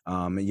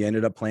 You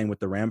ended up playing with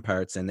the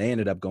Ramparts, and they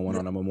ended up going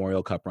on a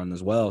Memorial Cup run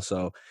as well.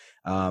 So,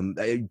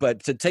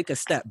 but to take a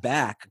step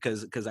back,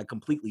 because I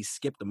completely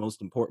skipped the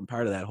most important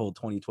part of that whole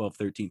 2012,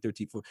 13,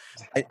 14.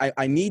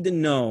 I need to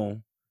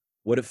know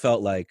what it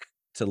felt like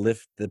to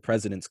lift the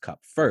President's Cup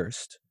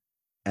first,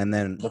 and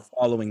then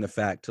following the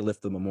fact to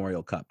lift the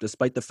Memorial Cup,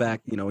 despite the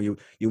fact you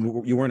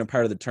weren't a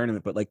part of the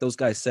tournament, but like those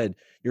guys said,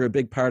 you're a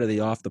big part of the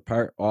off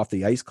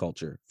the ice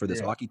culture for this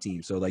hockey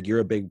team. So like you're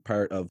a big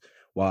part of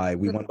why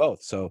we won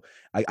both. So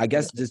I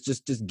guess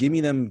just give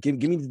me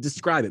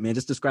describe it, man.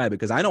 Just describe it,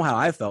 because I know how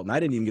I felt, and I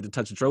didn't even get to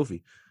touch the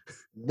trophy.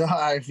 No,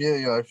 I feel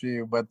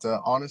you. But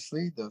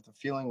honestly, the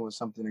feeling was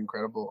something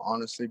incredible.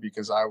 Honestly,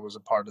 because I was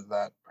a part of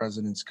that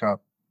President's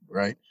Cup,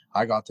 right?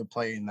 I got to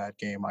play in that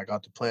game. I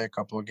got to play a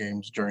couple of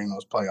games during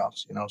those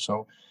playoffs.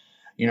 So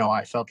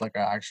I felt like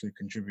I actually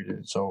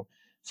contributed. So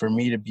for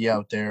me to be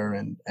out there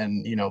and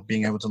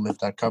being able to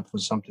lift that cup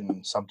was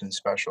something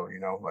special.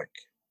 Like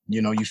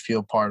you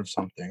feel part of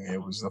something.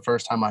 It was the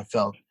first time I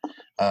felt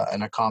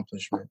an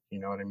accomplishment. You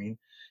know what I mean?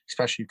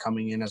 Especially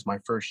coming in as my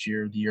first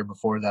year. The year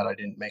before that, I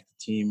didn't make the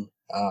team.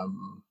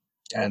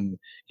 And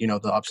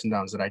the ups and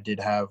downs that I did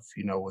have,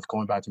 with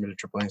going back to mid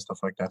AAA and stuff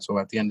like that. So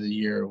at the end of the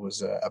year, it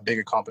was a big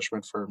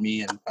accomplishment for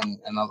me, and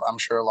I'm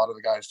sure a lot of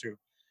the guys too,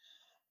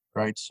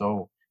 right?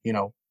 So me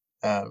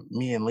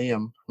and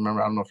Liam, I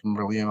don't know if you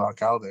remember Liam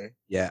Alcalde.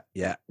 Yeah.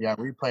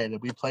 We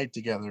played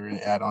together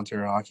at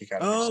Ontario Hockey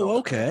Academy. Oh, so,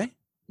 okay.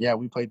 Yeah,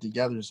 we played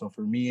together. So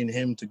for me and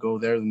him to go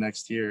there the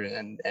next year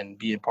and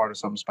be a part of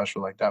something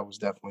special like that was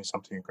definitely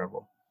something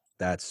incredible.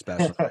 That's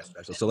special. That's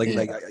special. So like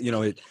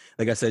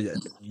I said,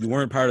 you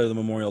weren't part of the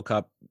Memorial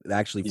Cup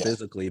actually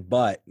physically,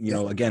 but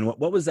again,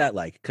 what was that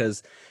like?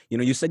 Because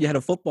you said you had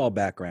a football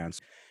background.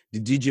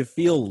 Did you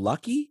feel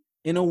lucky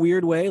in a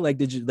weird way? Like,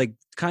 did you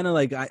kind of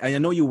I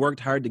know you worked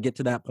hard to get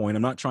to that point.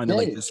 I'm not trying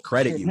to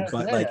discredit you,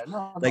 but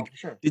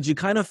sure. Did you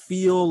kind of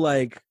feel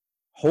like,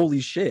 holy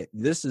shit,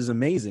 this is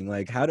amazing?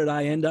 Like, how did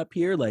I end up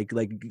here? Like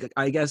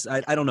I guess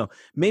I don't know.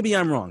 Maybe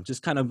I'm wrong.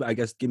 Just kind of, I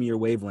guess, give me your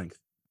wavelength.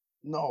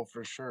 No,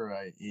 for sure.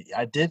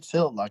 I did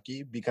feel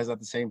lucky because at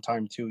the same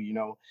time too,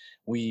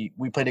 we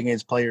played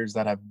against players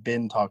that have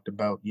been talked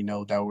about,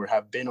 that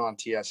have been on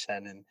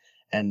TSN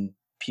and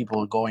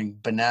people going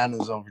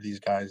bananas over these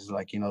guys,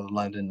 like the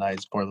London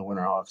Knights, Portland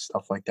Winterhawks,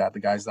 stuff like that. The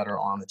guys that are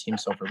on the team.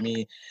 So for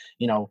me,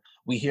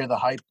 we hear the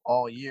hype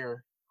all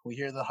year. We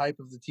hear the hype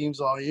of the teams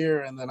all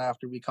year, and then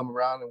after we come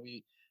around and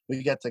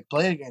we get to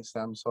play against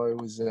them. So it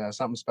was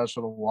something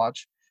special to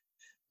watch.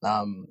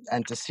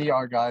 And to see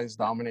our guys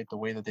dominate the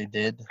way that they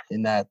did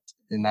in that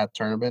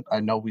tournament.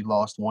 I know we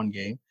lost one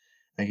game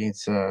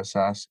against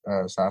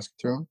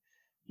Saskatoon,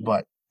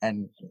 but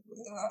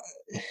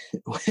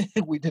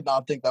we did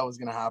not think that was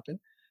going to happen.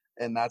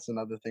 And that's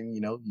another thing,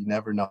 you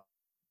never know.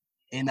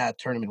 In that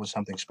tournament was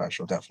something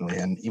special, definitely.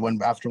 And when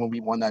we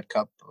won that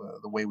cup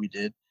the way we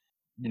did,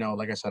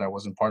 like I said, I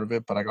wasn't part of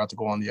it, but I got to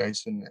go on the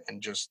ice and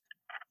just,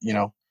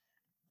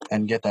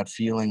 and get that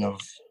feeling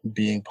of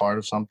being part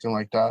of something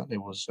like that. It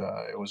was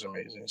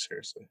amazing,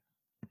 seriously.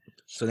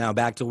 So now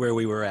back to where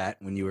we were at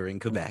when you were in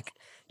Quebec.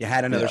 You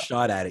had another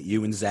shot at it,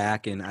 you and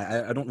Zach, and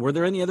I don't. Were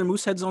there any other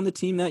Mooseheads on the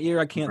team that year?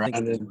 I can't think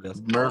of anybody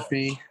else.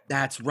 Murphy.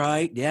 That's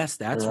right. Yes,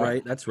 that's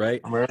right. That's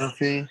right.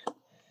 Murphy.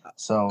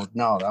 So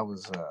no, that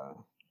was.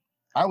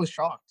 I was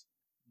shocked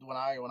when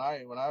I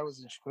was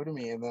in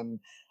Chicoutimi, and then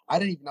I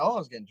didn't even know I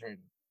was getting traded.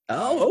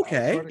 Oh,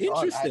 okay.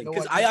 Interesting.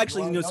 Because I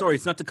actually, sorry,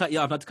 it's not to cut you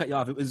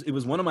off. It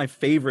was one of my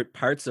favorite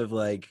parts of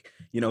the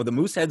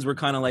Mooseheads were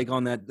kind of like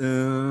on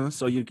that.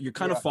 So you're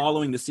kind of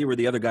following to see where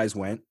the other guys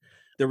went.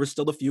 There were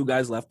still a few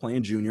guys left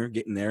playing junior,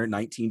 getting there,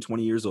 19,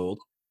 20 years old.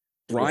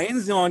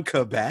 Brian's on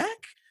Quebec?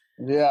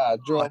 Yeah.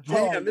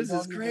 Damn, this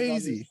is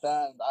crazy.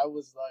 I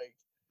was like,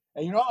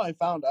 and how I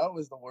found out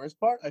was the worst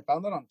part? I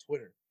found out on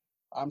Twitter.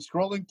 I'm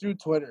scrolling through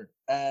Twitter,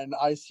 and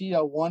I see a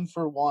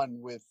 1-for-1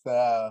 with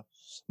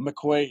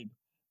McQuaid.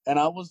 And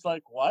I was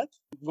like, what?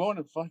 I'm going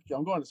to,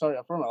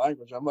 I'm from my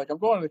language. I'm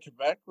going to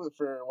Quebec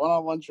for a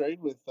one-on-one trade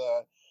with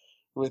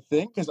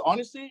Thing. Because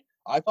honestly,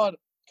 I thought,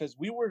 because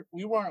we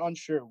weren't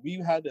unsure.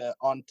 We had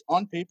on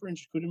paper in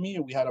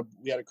Chicoutimi, we had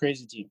a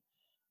crazy team,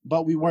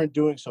 but we weren't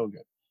doing so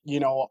good.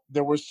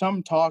 There was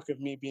some talk of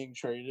me being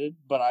traded,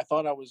 but I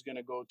thought I was going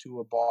to go to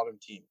a bottom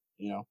team,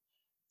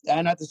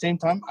 and at the same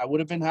time, I would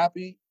have been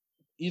happy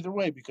either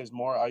way because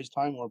more ice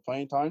time, more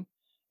playing time.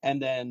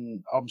 And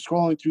then I'm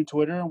scrolling through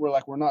Twitter, and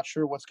we're not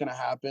sure what's gonna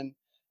happen.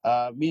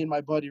 Me and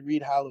my buddy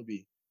Reed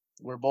Hallaby,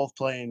 we're both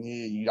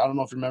playing. I don't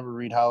know if you remember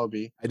Reed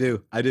Hallaby. I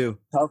do. I do.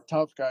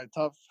 Tough guy,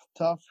 tough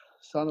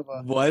son of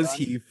a Was gun.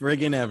 he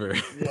friggin' ever?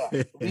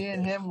 Yeah, me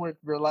and him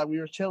we're like we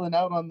were chilling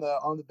out on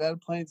the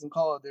bed playing some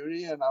Call of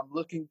Duty, and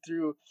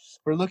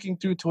we're looking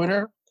through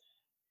Twitter.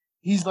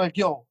 He's like,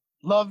 "Yo,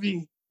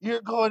 Lovey,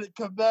 you're going to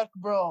Quebec,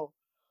 bro."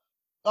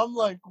 I'm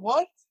like,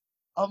 "What?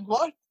 I'm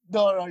what?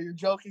 No, you're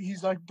joking."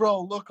 He's like,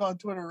 "Bro, look on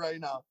Twitter right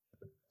now."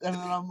 And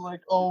then I'm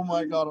like, "Oh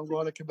my god, I'm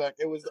going to Quebec."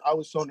 I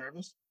was so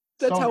nervous.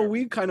 That's So how nervous.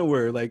 we kind of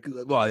were. Like,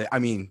 well, I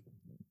mean,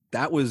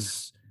 that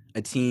was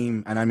a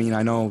team, and I mean,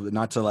 I know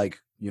not to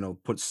like,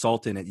 put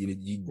salt in it. You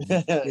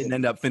didn't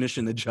end up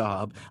finishing the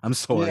job. I'm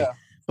sorry. Yeah.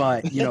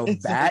 But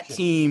It's that okay.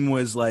 team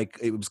was like,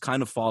 it was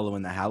kind of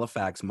following the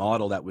Halifax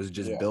model that was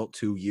just Yeah. built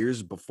 2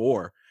 years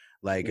before.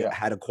 Like, Yeah.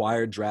 had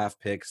acquired draft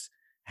picks,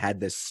 had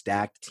this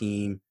stacked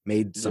team,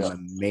 made some Yeah.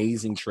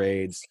 amazing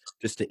trades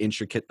just to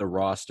intricate the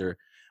roster.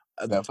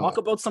 Talk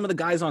Definitely. about some of the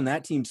guys on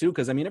that team too,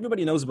 because I mean,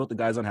 everybody knows about the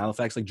guys on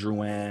Halifax like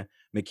Drouin,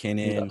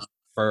 McKinnon,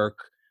 Ferk,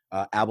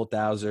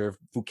 Abelthauser,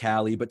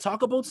 Foucali. But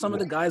talk about some of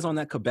the guys on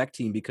that Quebec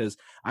team, because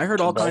I heard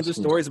all kinds of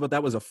stories about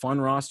that was a fun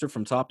roster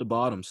from top to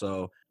bottom.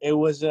 So It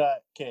was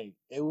okay.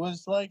 It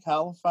was like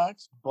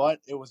Halifax,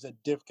 but it was a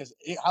because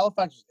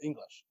Halifax was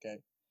English. Okay,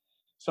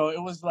 so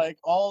it was like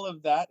all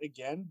of that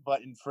again,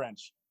 but in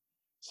French.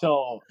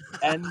 So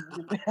and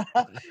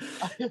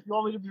if you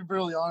want me to be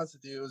brutally honest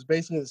with you, it was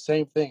basically the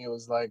same thing. It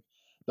was like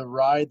the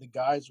ride, the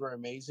guys were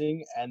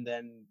amazing, and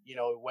then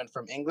it went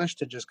from English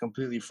to just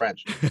completely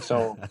French.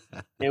 So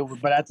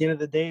but at the end of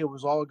the day, it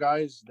was all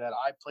guys that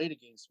I played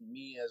against.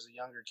 Me as a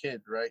younger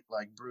kid, right?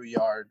 Like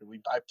Brouillard.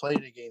 I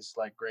played against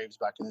like Graves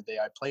back in the day.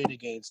 I played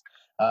against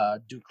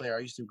Duclair.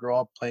 I used to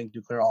grow up playing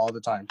Duclair all the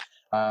time.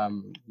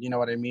 You know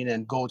what I mean?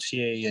 And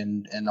Gauthier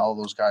and all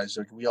those guys.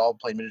 Like, we all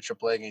played miniature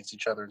play against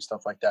each other and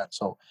stuff like that.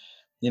 So,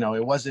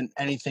 it wasn't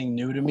anything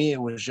new to me.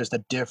 It was just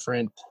a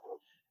different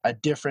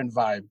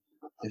vibe,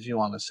 if you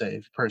want to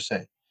say, per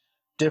se.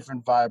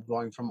 Different vibe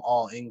going from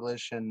all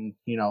English and,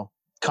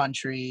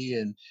 country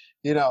and,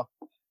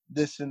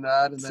 this and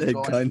that, and then Said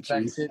going to Quebec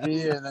country.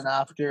 City. And then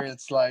after,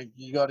 it's like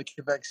you go to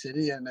Quebec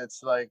City and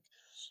it's like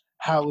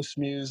house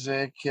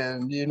music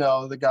and,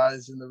 the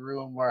guys in the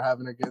room were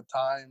having a good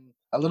time,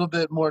 a little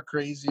bit more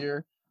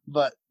crazier.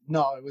 But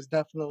no, it was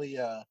definitely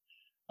a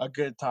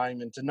good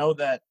time. And to know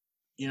that,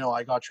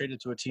 I got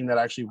traded to a team that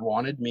actually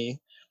wanted me,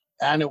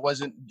 and it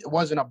wasn't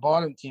a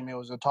bottom team, it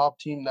was a top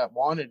team that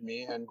wanted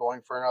me and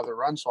going for another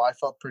run. So I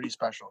felt pretty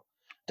special,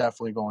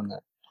 definitely going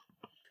there.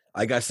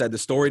 Like I said, the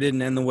story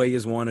didn't end the way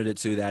you wanted it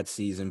to that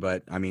season,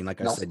 but I mean,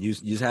 like I said,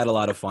 you had a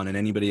lot of fun, and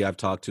anybody I've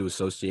talked to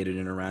associated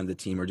and around the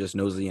team or just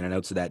knows the in and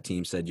outs of that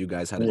team said you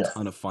guys had a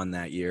ton of fun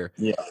that year.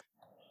 Yeah.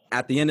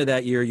 At the end of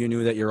that year, you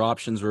knew that your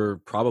options were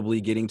probably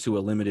getting to a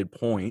limited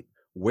point.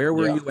 Where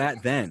were you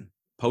at then,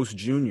 post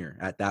junior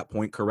at that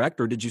point,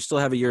 correct? Or did you still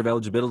have a year of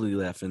eligibility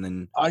left? And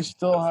then I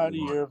still had a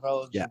year of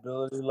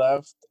eligibility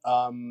left.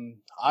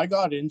 I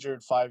got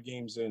injured 5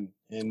 games in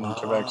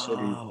Quebec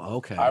City. Oh,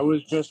 okay. I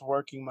was just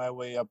working my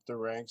way up the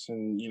ranks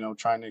and,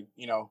 trying to,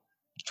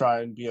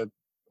 try and be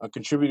a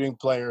contributing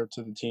player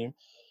to the team.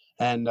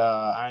 And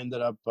I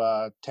ended up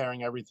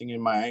tearing everything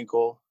in my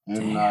ankle,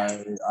 and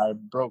I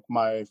broke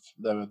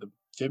the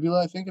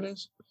fibula, I think it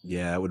is.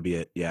 Yeah, that would be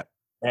it. Yeah.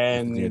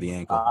 And Near the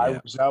ankle. I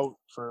was out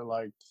for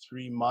like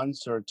 3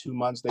 months or 2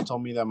 months. They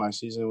told me that my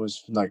season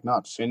was like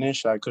not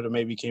finished. I could have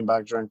maybe came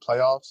back during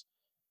playoffs.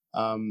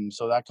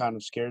 So that kind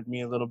of scared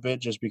me a little bit,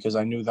 just because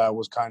I knew that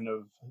was kind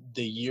of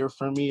the year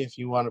for me, if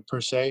you want to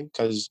per se,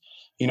 because,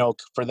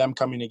 for them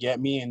coming to get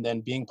me and then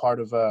being part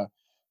of a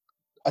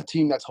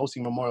team that's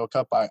hosting Memorial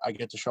Cup, I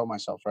get to show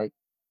myself, right?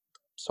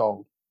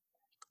 So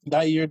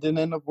that year didn't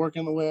end up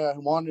working the way I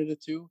wanted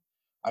it to.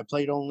 I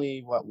played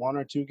only 1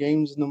 or 2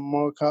 games in the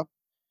Memorial Cup.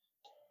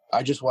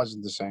 I just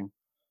wasn't the same.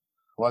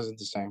 Wasn't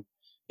the same.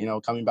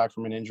 Coming back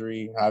from an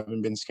injury, I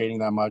haven't been skating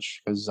that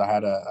much because I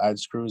had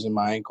screws in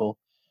my ankle,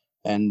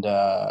 and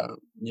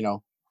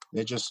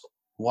it just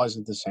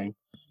wasn't the same.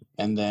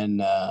 And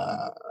then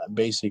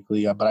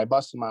basically, but I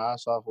busted my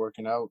ass off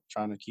working out,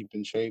 trying to keep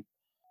in shape.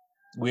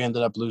 We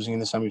ended up losing in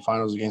the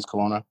semifinals against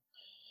Kelowna.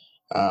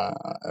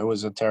 It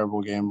was a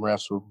terrible game.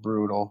 Refs were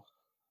brutal.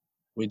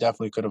 We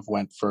definitely could have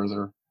went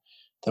further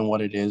than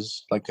what it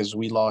is. Like, because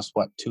we lost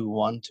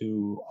 2-1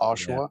 to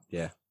Oshawa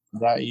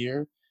that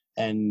year,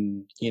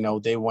 and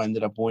they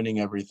ended up winning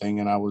everything.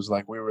 And I was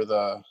like, we were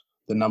the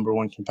number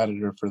one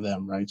competitor for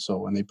them, right? So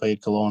when they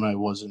played Kelowna, it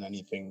wasn't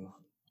anything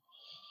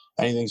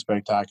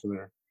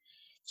spectacular.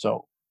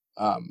 So,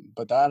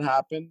 but that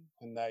happened,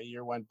 and that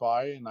year went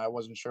by, and I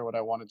wasn't sure what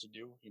I wanted to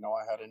do.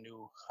 I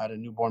had a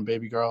newborn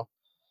baby girl.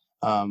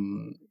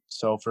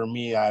 So for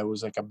me, I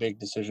was like a big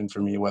decision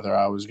for me whether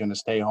I was going to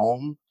stay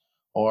home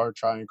or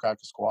try and crack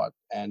a squad.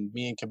 And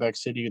me in Quebec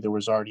City, there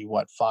was already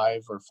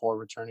 5 or 4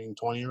 returning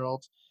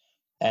 20-year-olds,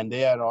 and they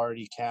had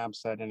already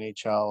camps at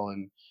NHL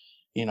and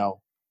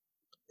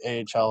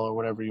AHL or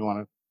whatever you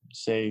want to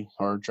say,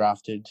 or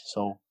drafted.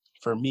 So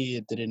for me,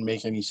 it didn't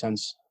make any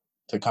sense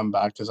to come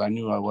back because I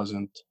knew I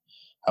wasn't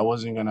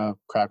gonna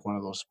crack one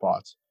of those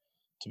spots,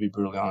 to be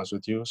brutally honest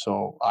with you.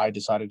 So I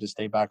decided to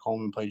stay back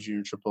home and play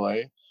junior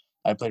AAA.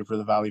 I played for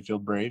the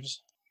Valleyfield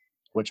Braves,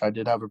 which I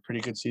did have a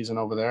pretty good season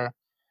over there.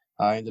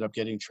 I ended up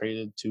getting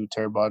traded to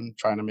Terrebonne,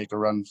 trying to make a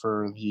run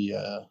for the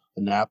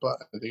Napa.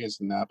 I think it's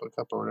the Napa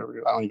Cup or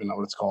whatever. I don't even know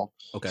what it's called.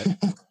 Okay.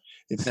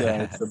 It's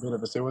a bit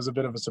of it was a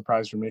bit of a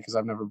surprise for me because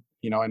I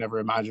never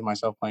imagined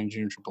myself playing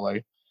junior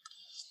AAA.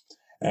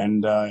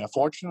 And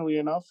fortunately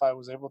enough, I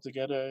was able to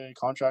get a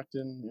contract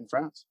in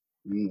France.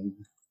 And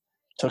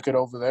took it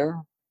over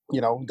there.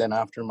 Then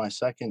after my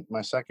second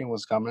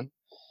was coming,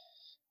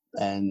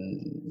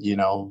 and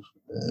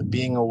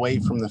being away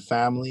from the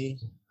family,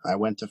 I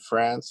went to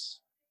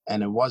France,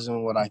 and it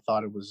wasn't what I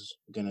thought it was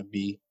gonna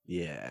be.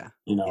 Yeah.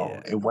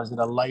 It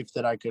wasn't a life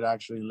that I could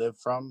actually live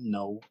from.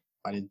 No,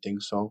 I didn't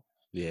think so.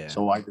 Yeah.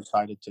 So I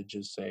decided to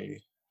just say,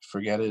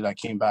 forget it. I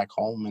came back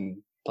home and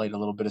played a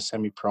little bit of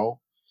semi-pro.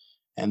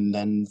 And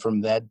then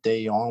from that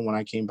day on, when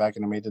I came back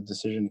and I made the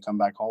decision to come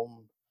back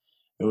home,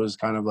 it was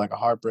kind of like a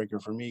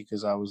heartbreaker for me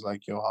because I was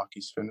like, yo,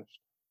 hockey's finished.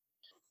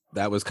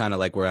 That was kind of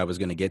like where I was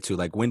going to get to.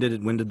 Like, when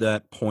did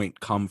that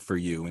point come for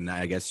you? And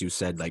I guess you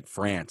said like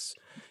France,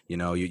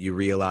 you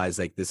realize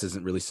like this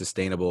isn't really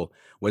sustainable.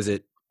 Was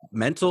it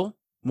mental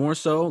more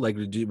so? Like,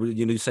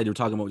 you said you were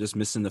talking about just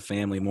missing the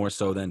family more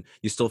so than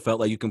you still felt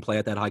like you can play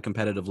at that high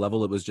competitive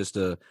level. It was just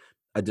a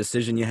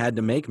decision you had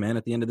to make, man,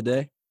 at the end of the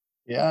day.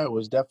 Yeah, it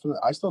was definitely,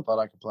 I still thought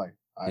I could play.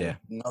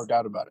 No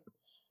doubt about it.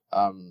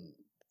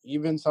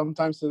 Even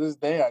sometimes to this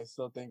day, I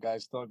still think I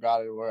still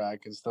got it where I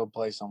can still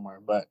play somewhere.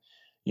 But,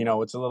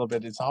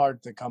 it's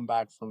hard to come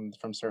back from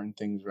certain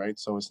things, right?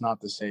 So it's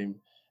not the same.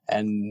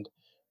 And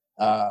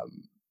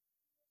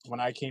when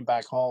I came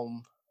back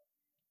home,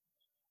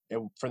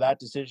 for that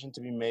decision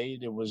to be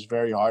made, it was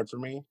very hard for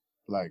me.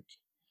 Like,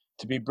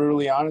 to be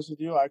brutally honest with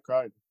you, I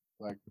cried.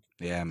 Like,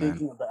 yeah,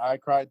 man. I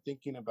cried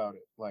thinking about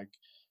it. Like,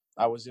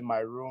 I was in my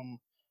room,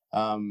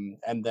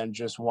 and then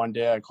just one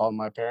day I called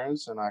my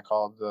parents and I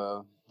called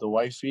the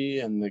wifey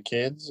and the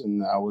kids,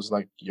 and I was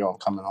like, yo, I'm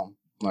coming home.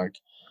 Like,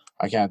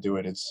 I can't do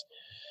it.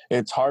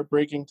 It's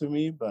heartbreaking to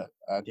me, but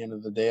at the end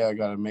of the day, I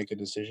got to make a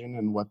decision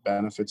and what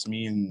benefits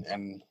me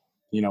and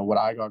what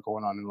I got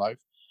going on in life.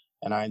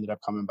 And I ended up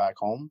coming back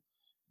home.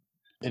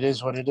 It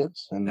is what it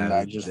is. And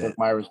I just took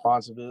my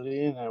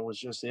responsibility, and it was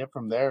just it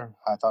from there.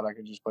 I thought I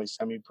could just play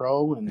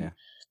semi-pro. And,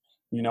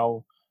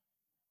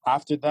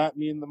 after that,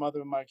 me and the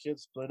mother of my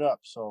kids split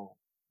up. So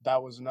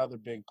that was another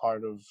big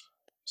part of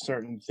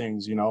certain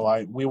things.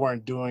 We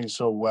weren't doing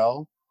so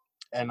well.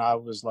 And I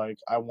was like,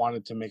 I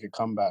wanted to make a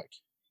comeback.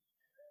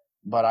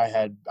 But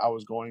I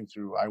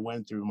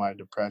went through my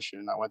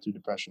depression. I went through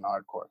depression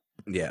hardcore.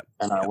 Yeah.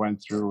 And I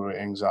went through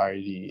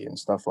anxiety and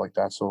stuff like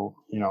that. So,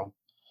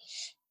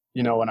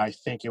 and I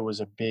think it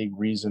was a big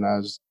reason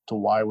as to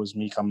why it was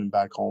me coming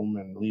back home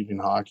and leaving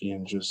hockey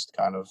and just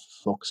kind of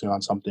focusing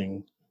on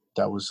something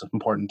that was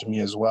important to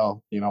me as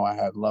well. I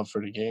had love for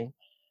the game,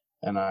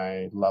 and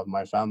I love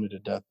my family to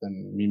death,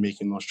 and me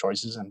making those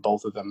choices and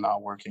both of them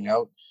not working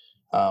out,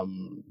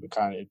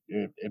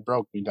 it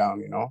broke me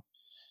down,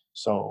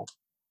 So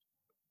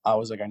I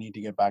was like, I need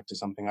to get back to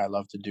something I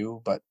love to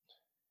do. But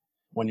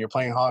when you're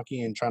playing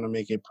hockey and trying to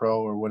make it pro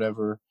or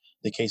whatever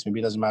the case may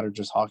be, doesn't matter,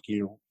 just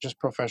hockey or just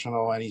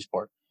professional, any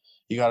sport,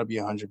 you got to be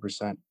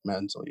 100%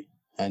 mentally,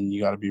 and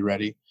you got to be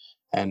ready.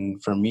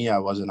 And for me, I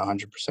wasn't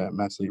 100%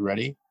 mentally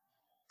ready.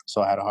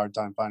 So I had a hard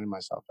time finding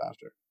myself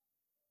after.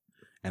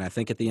 And I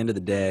think at the end of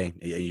the day,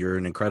 you're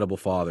an incredible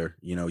father.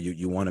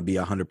 You want to be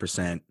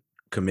 100%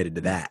 committed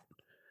to that.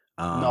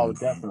 No,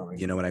 definitely.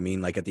 You know what I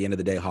mean? Like, at the end of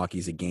the day,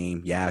 hockey's a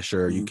game. Yeah,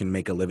 sure, you can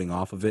make a living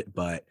off of it,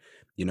 but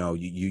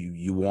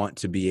you want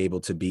to be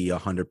able to be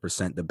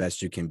 100% the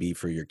best you can be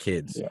for your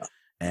kids. Yeah.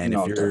 And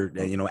if you're,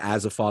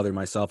 as a father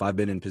myself, I've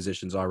been in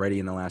positions already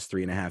in the last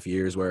 3.5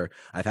 years where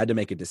I've had to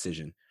make a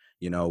decision.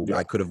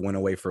 I could have went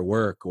away for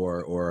work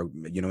or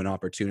an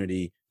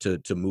opportunity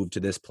to move to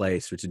this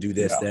place or to do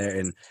this there,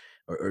 and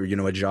or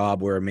a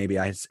job where maybe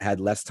I had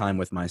less time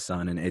with my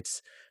son. And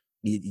it's,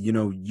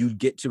 you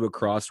get to a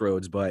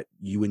crossroads, but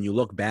when you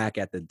look back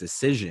at the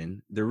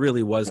decision, there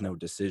really was no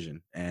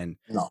decision. And,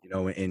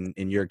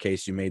 in your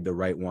case, you made the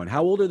right one.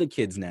 How old are the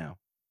kids now?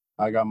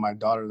 I got my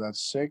daughter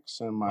that's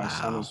 6 and my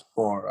son is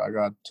 4. I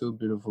got 2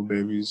 beautiful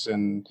babies,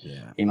 and,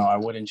 I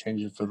wouldn't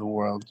change it for the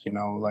world.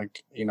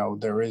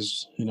 There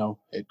is,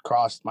 it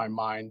crossed my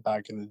mind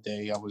back in the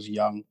day. I was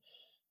young,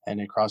 and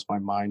it crossed my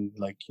mind,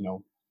 like,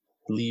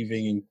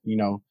 leaving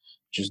and,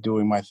 just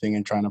doing my thing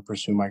and trying to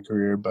pursue my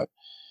career. But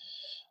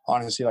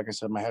honestly, like I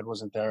said, my head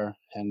wasn't there.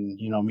 And,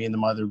 me and the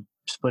mother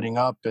splitting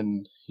up,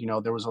 and,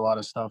 there was a lot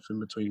of stuff in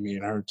between me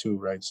and her too,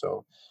 right?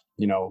 So,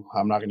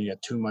 I'm not going to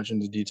get too much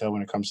into detail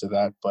when it comes to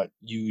that, but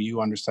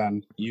you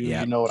understand,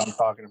 you know what I'm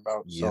talking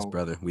about. Yes, so,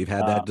 brother. We've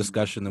had that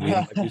discussion, and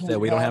like you said,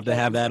 we don't have to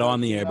have that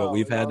on the air, but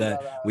we've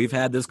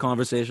had this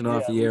conversation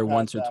off the air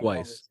once or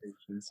twice.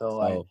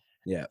 So,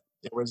 yeah.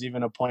 there was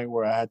even a point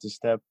where I had to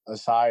step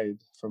aside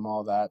from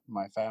all that,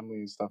 my family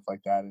and stuff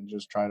like that, and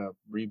just try to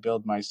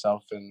rebuild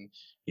myself and,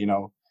 you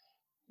know,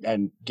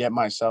 and get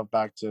myself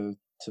back to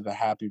the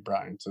happy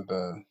Brian, to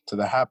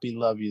the happy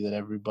Lovey that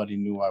everybody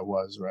knew I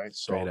was, right?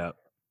 Straight So, up.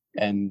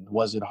 and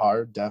was it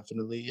hard?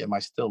 Definitely. Am I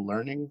still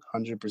learning?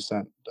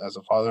 100%. As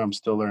a father, I'm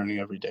still learning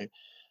every day.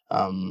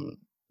 Um,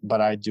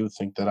 but I do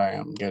think that I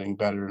am getting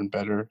better and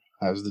better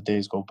as the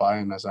days go by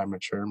and as I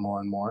mature more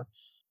and more.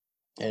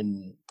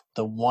 And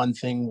the one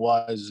thing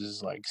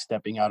is like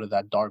stepping out of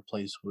that dark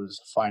place was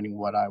finding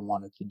what I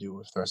wanted to do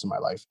with the rest of my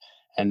life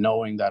and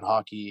knowing that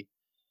hockey,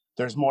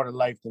 there's more to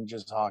life than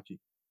just hockey.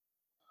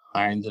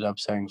 I ended up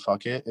saying,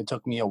 fuck it. It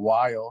took me a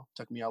while,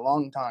 took me a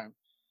long time,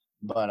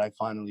 but I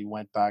finally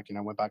went back and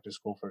I went back to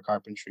school for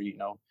carpentry, you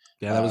know.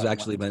 Yeah, that was Went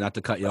actually, but not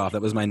to cut you off.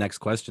 That was my next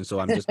question. So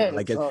I'm just gonna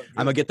like it's all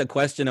I'm gonna good. get the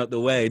question out the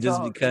way It's just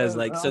all because good,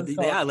 like bro. so It's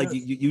all yeah, like good.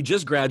 you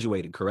just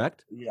graduated,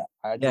 correct? Yeah,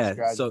 I just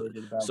Yeah. So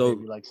graduated about so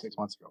maybe like 6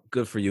 months ago.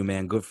 good for you,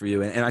 man. Good for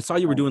you. And I saw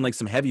you were doing like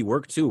some heavy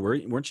work too.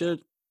 Weren't you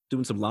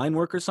doing some line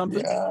work or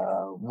something?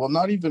 Yeah, well,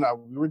 not even.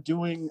 We were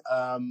doing.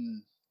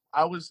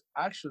 I was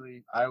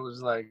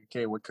like,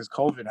 okay, because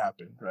COVID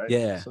happened, right?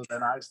 Yeah. So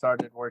then I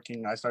started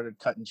working. I started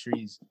cutting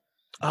trees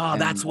Oh,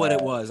 and that's what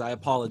it was. I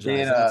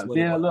apologize. That's what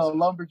it being a was. little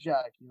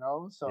lumberjack, you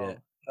know. Yeah. So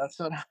that's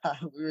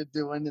what we were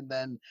doing. And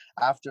then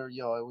after,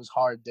 it was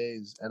hard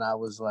days, and I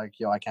was like,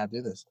 I can't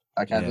do this.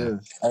 I can't Yeah. do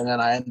this. And then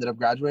I ended up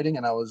graduating,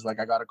 and I was like,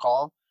 I got a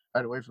call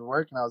right away from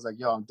work, and I was like,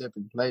 I'm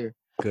dipping later.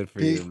 Good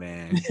for Peace. you,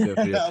 man. Good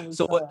for you. I was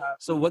So so what? happy.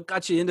 So what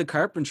got you into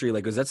carpentry?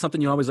 Like, was that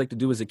something you always like to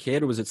do as a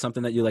kid, or was it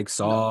something that you like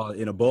saw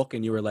in a book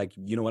and you were like,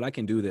 you know what, I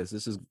can do this.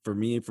 This is for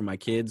me, for my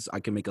kids.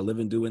 I can make a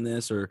living doing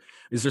this. Or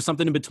is there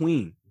something in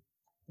between?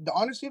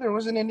 Honestly, there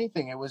wasn't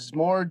anything. It was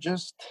more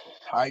just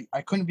I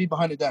couldn't be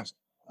behind a desk.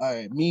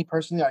 Me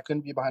personally, I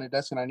couldn't be behind a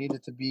desk, and I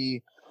needed to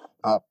be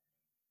uh,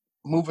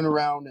 moving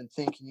around and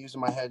thinking, using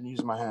my head and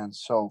using my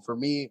hands. So for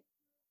me,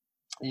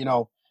 you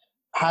know,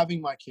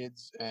 having my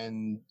kids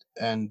and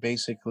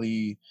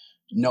basically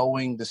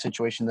knowing the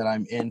situation that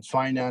I'm in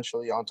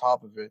financially on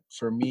top of it,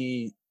 for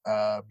me,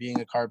 being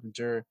a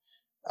carpenter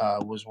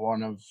was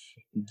one of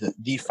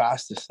the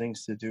fastest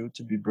things to do,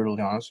 to be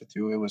brutally honest with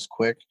you. It was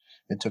quick.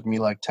 It took me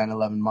like 10,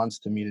 11 months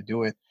to me to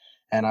do it.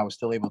 And I was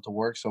still able to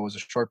work. So it was a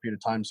short period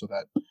of time so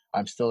that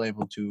I'm still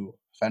able to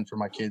fend for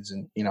my kids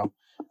and,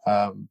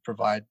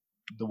 provide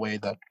the way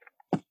that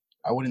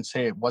I wouldn't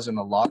say it wasn't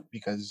a lot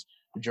because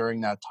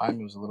during that time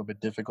it was a little bit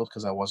difficult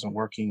because I wasn't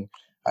working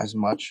as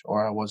much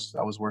or I was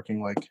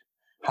working like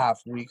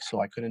half week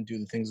so I couldn't do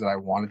the things that I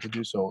wanted to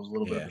do so it was a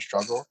little bit of Yeah. a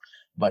struggle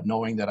but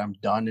knowing that I'm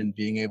done and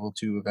being able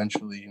to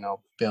eventually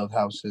build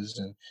houses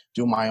and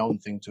do my own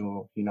thing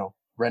to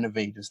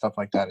renovate and stuff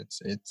like that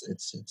it's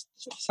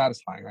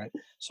satisfying, right?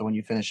 So when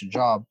you finish a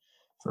job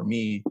for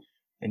me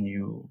and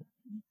you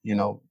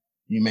know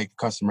you make the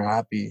customer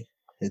happy,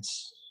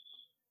 it's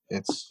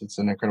it's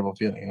an incredible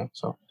feeling.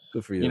 So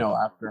Good for you.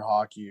 after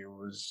hockey, it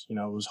was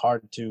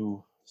hard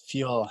to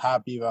feel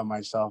happy about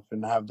myself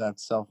and have that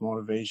self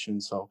motivation.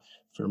 So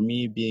for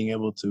me, being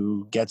able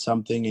to get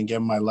something and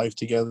get my life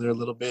together a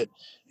little bit,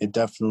 it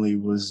definitely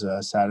was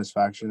a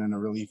satisfaction and a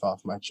relief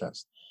off my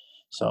chest.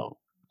 So,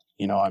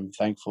 I'm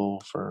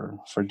thankful for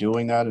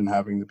doing that and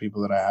having the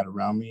people that I had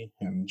around me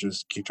and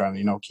just keep trying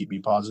to, keep me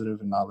positive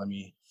and not let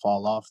me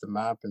fall off the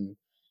map. And,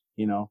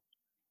 you know,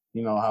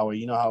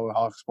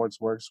 how sports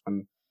works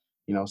when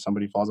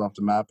somebody falls off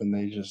the map and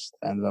they just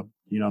ended up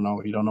you don't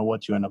know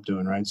what you end up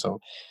doing, right? So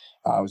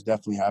I was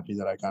definitely happy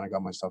that I kind of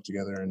got my stuff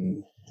together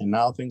and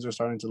now things are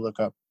starting to look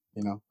up.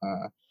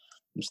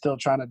 I'm still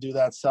trying to do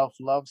that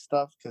self-love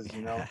stuff because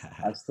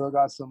I still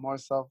got some more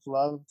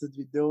self-love to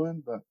be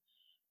doing, but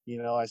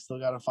I still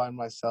got to find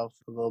myself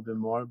a little bit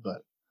more,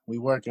 but we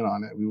working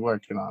on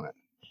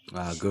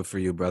it. Good for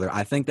you, brother.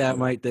 I think that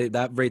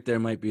that right there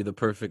might be the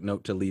perfect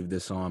note to leave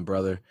this on,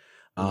 brother.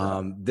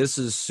 Yeah. This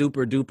is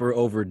super duper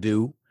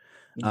overdue.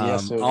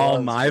 Yes, it All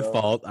was, my bro.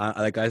 fault.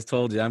 Like I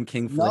told you, I'm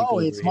King Flink No,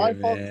 over it's my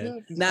here, fault man.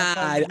 too. Because Nah,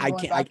 sometimes we be I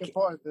going can't. I back and can't.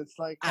 forth. It's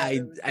like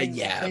we're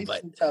Yeah,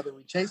 but chasing each other.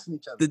 We chasing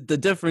each other. the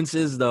difference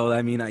is though.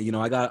 I mean,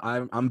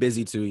 I'm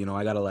busy too.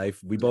 I got a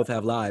life. We Yeah. both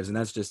have lives, and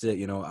that's just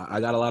it. I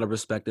got a lot of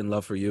respect and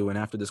love for you. And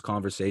after this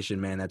conversation,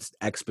 man, that's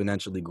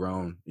exponentially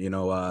grown. You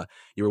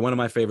were one of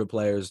my favorite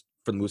players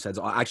for the Mooseheads.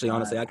 Actually, I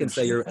honestly, I can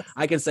say appreciate you're. that.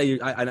 I can say you.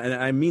 And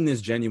I mean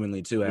this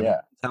genuinely too. I'm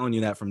Yeah, telling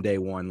you that from day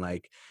one.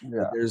 Like,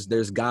 yeah,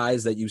 there's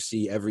guys that you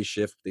see every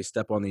shift. They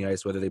step on the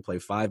ice, whether they play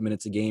 5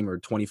 minutes a game or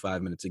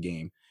 25 minutes a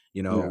game.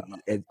 yeah.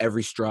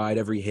 Every stride,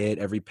 every hit,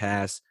 every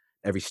pass,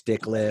 every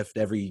stick lift,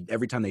 every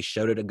time they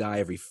shout at a guy,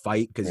 every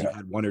fight because you Yeah.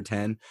 had 1 or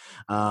 10.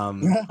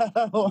 Um,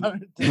 One or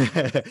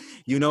two.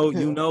 you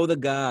know the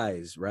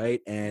guys,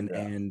 right? And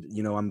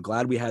Yeah, I'm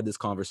glad we had this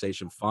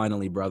conversation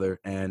finally, brother.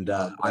 And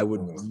no, I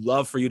would definitely.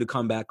 love for you to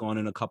come back on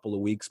in a couple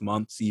of weeks,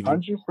 months,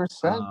 even. 100%,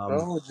 Um,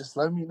 bro. Just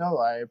let me know.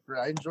 I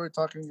enjoy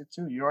talking to you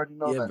too. You already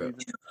know yeah, that. bro.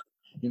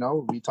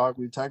 Even we talk,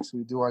 we text,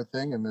 we do our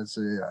thing, and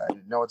I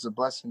know it's a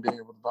blessing being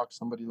able to talk to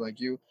somebody like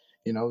you.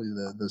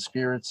 the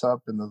spirits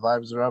up and the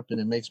vibes are up,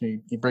 and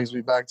he brings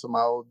me back to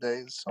my old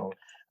days. So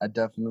I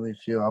definitely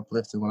feel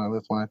uplifted when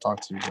I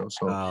talk to you, bro.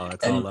 So Oh,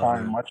 that's all love,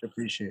 anytime, man. much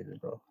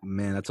appreciated, bro.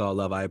 Man, that's all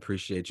love. I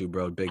appreciate you,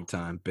 bro. Big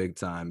time, big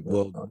time. Yeah,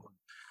 Well, bro.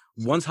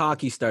 once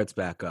hockey starts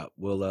back up,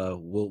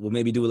 we'll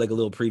maybe do like a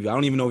little preview. I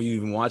don't even know if you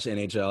even watch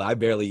NHL. I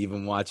barely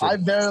even watch it. I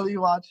barely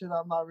watch it.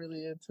 I'm not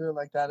really into it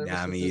like that. Ever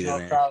Nah, since me there's either, no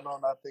man. crowd, no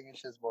nothing,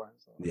 it's just boring.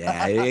 So.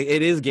 Yeah,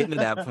 it is getting to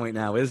that point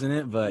now, isn't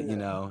it? But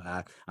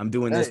Yeah. I'm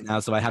doing this Hey, now,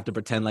 so I have to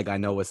pretend like I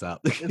know what's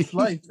up. it's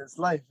life. It's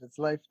life. It's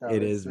life now.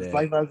 It It's is, it's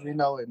man. life as we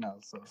know it now.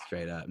 So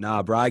Straight up.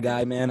 Nah, Bry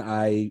guy, man.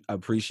 I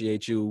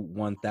appreciate you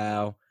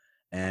 1,000,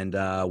 and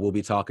we'll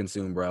be talking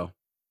soon, bro.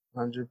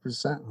 100%,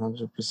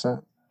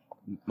 100%.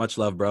 Much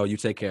love, bro. You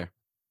take care.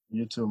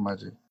 You too, Magic.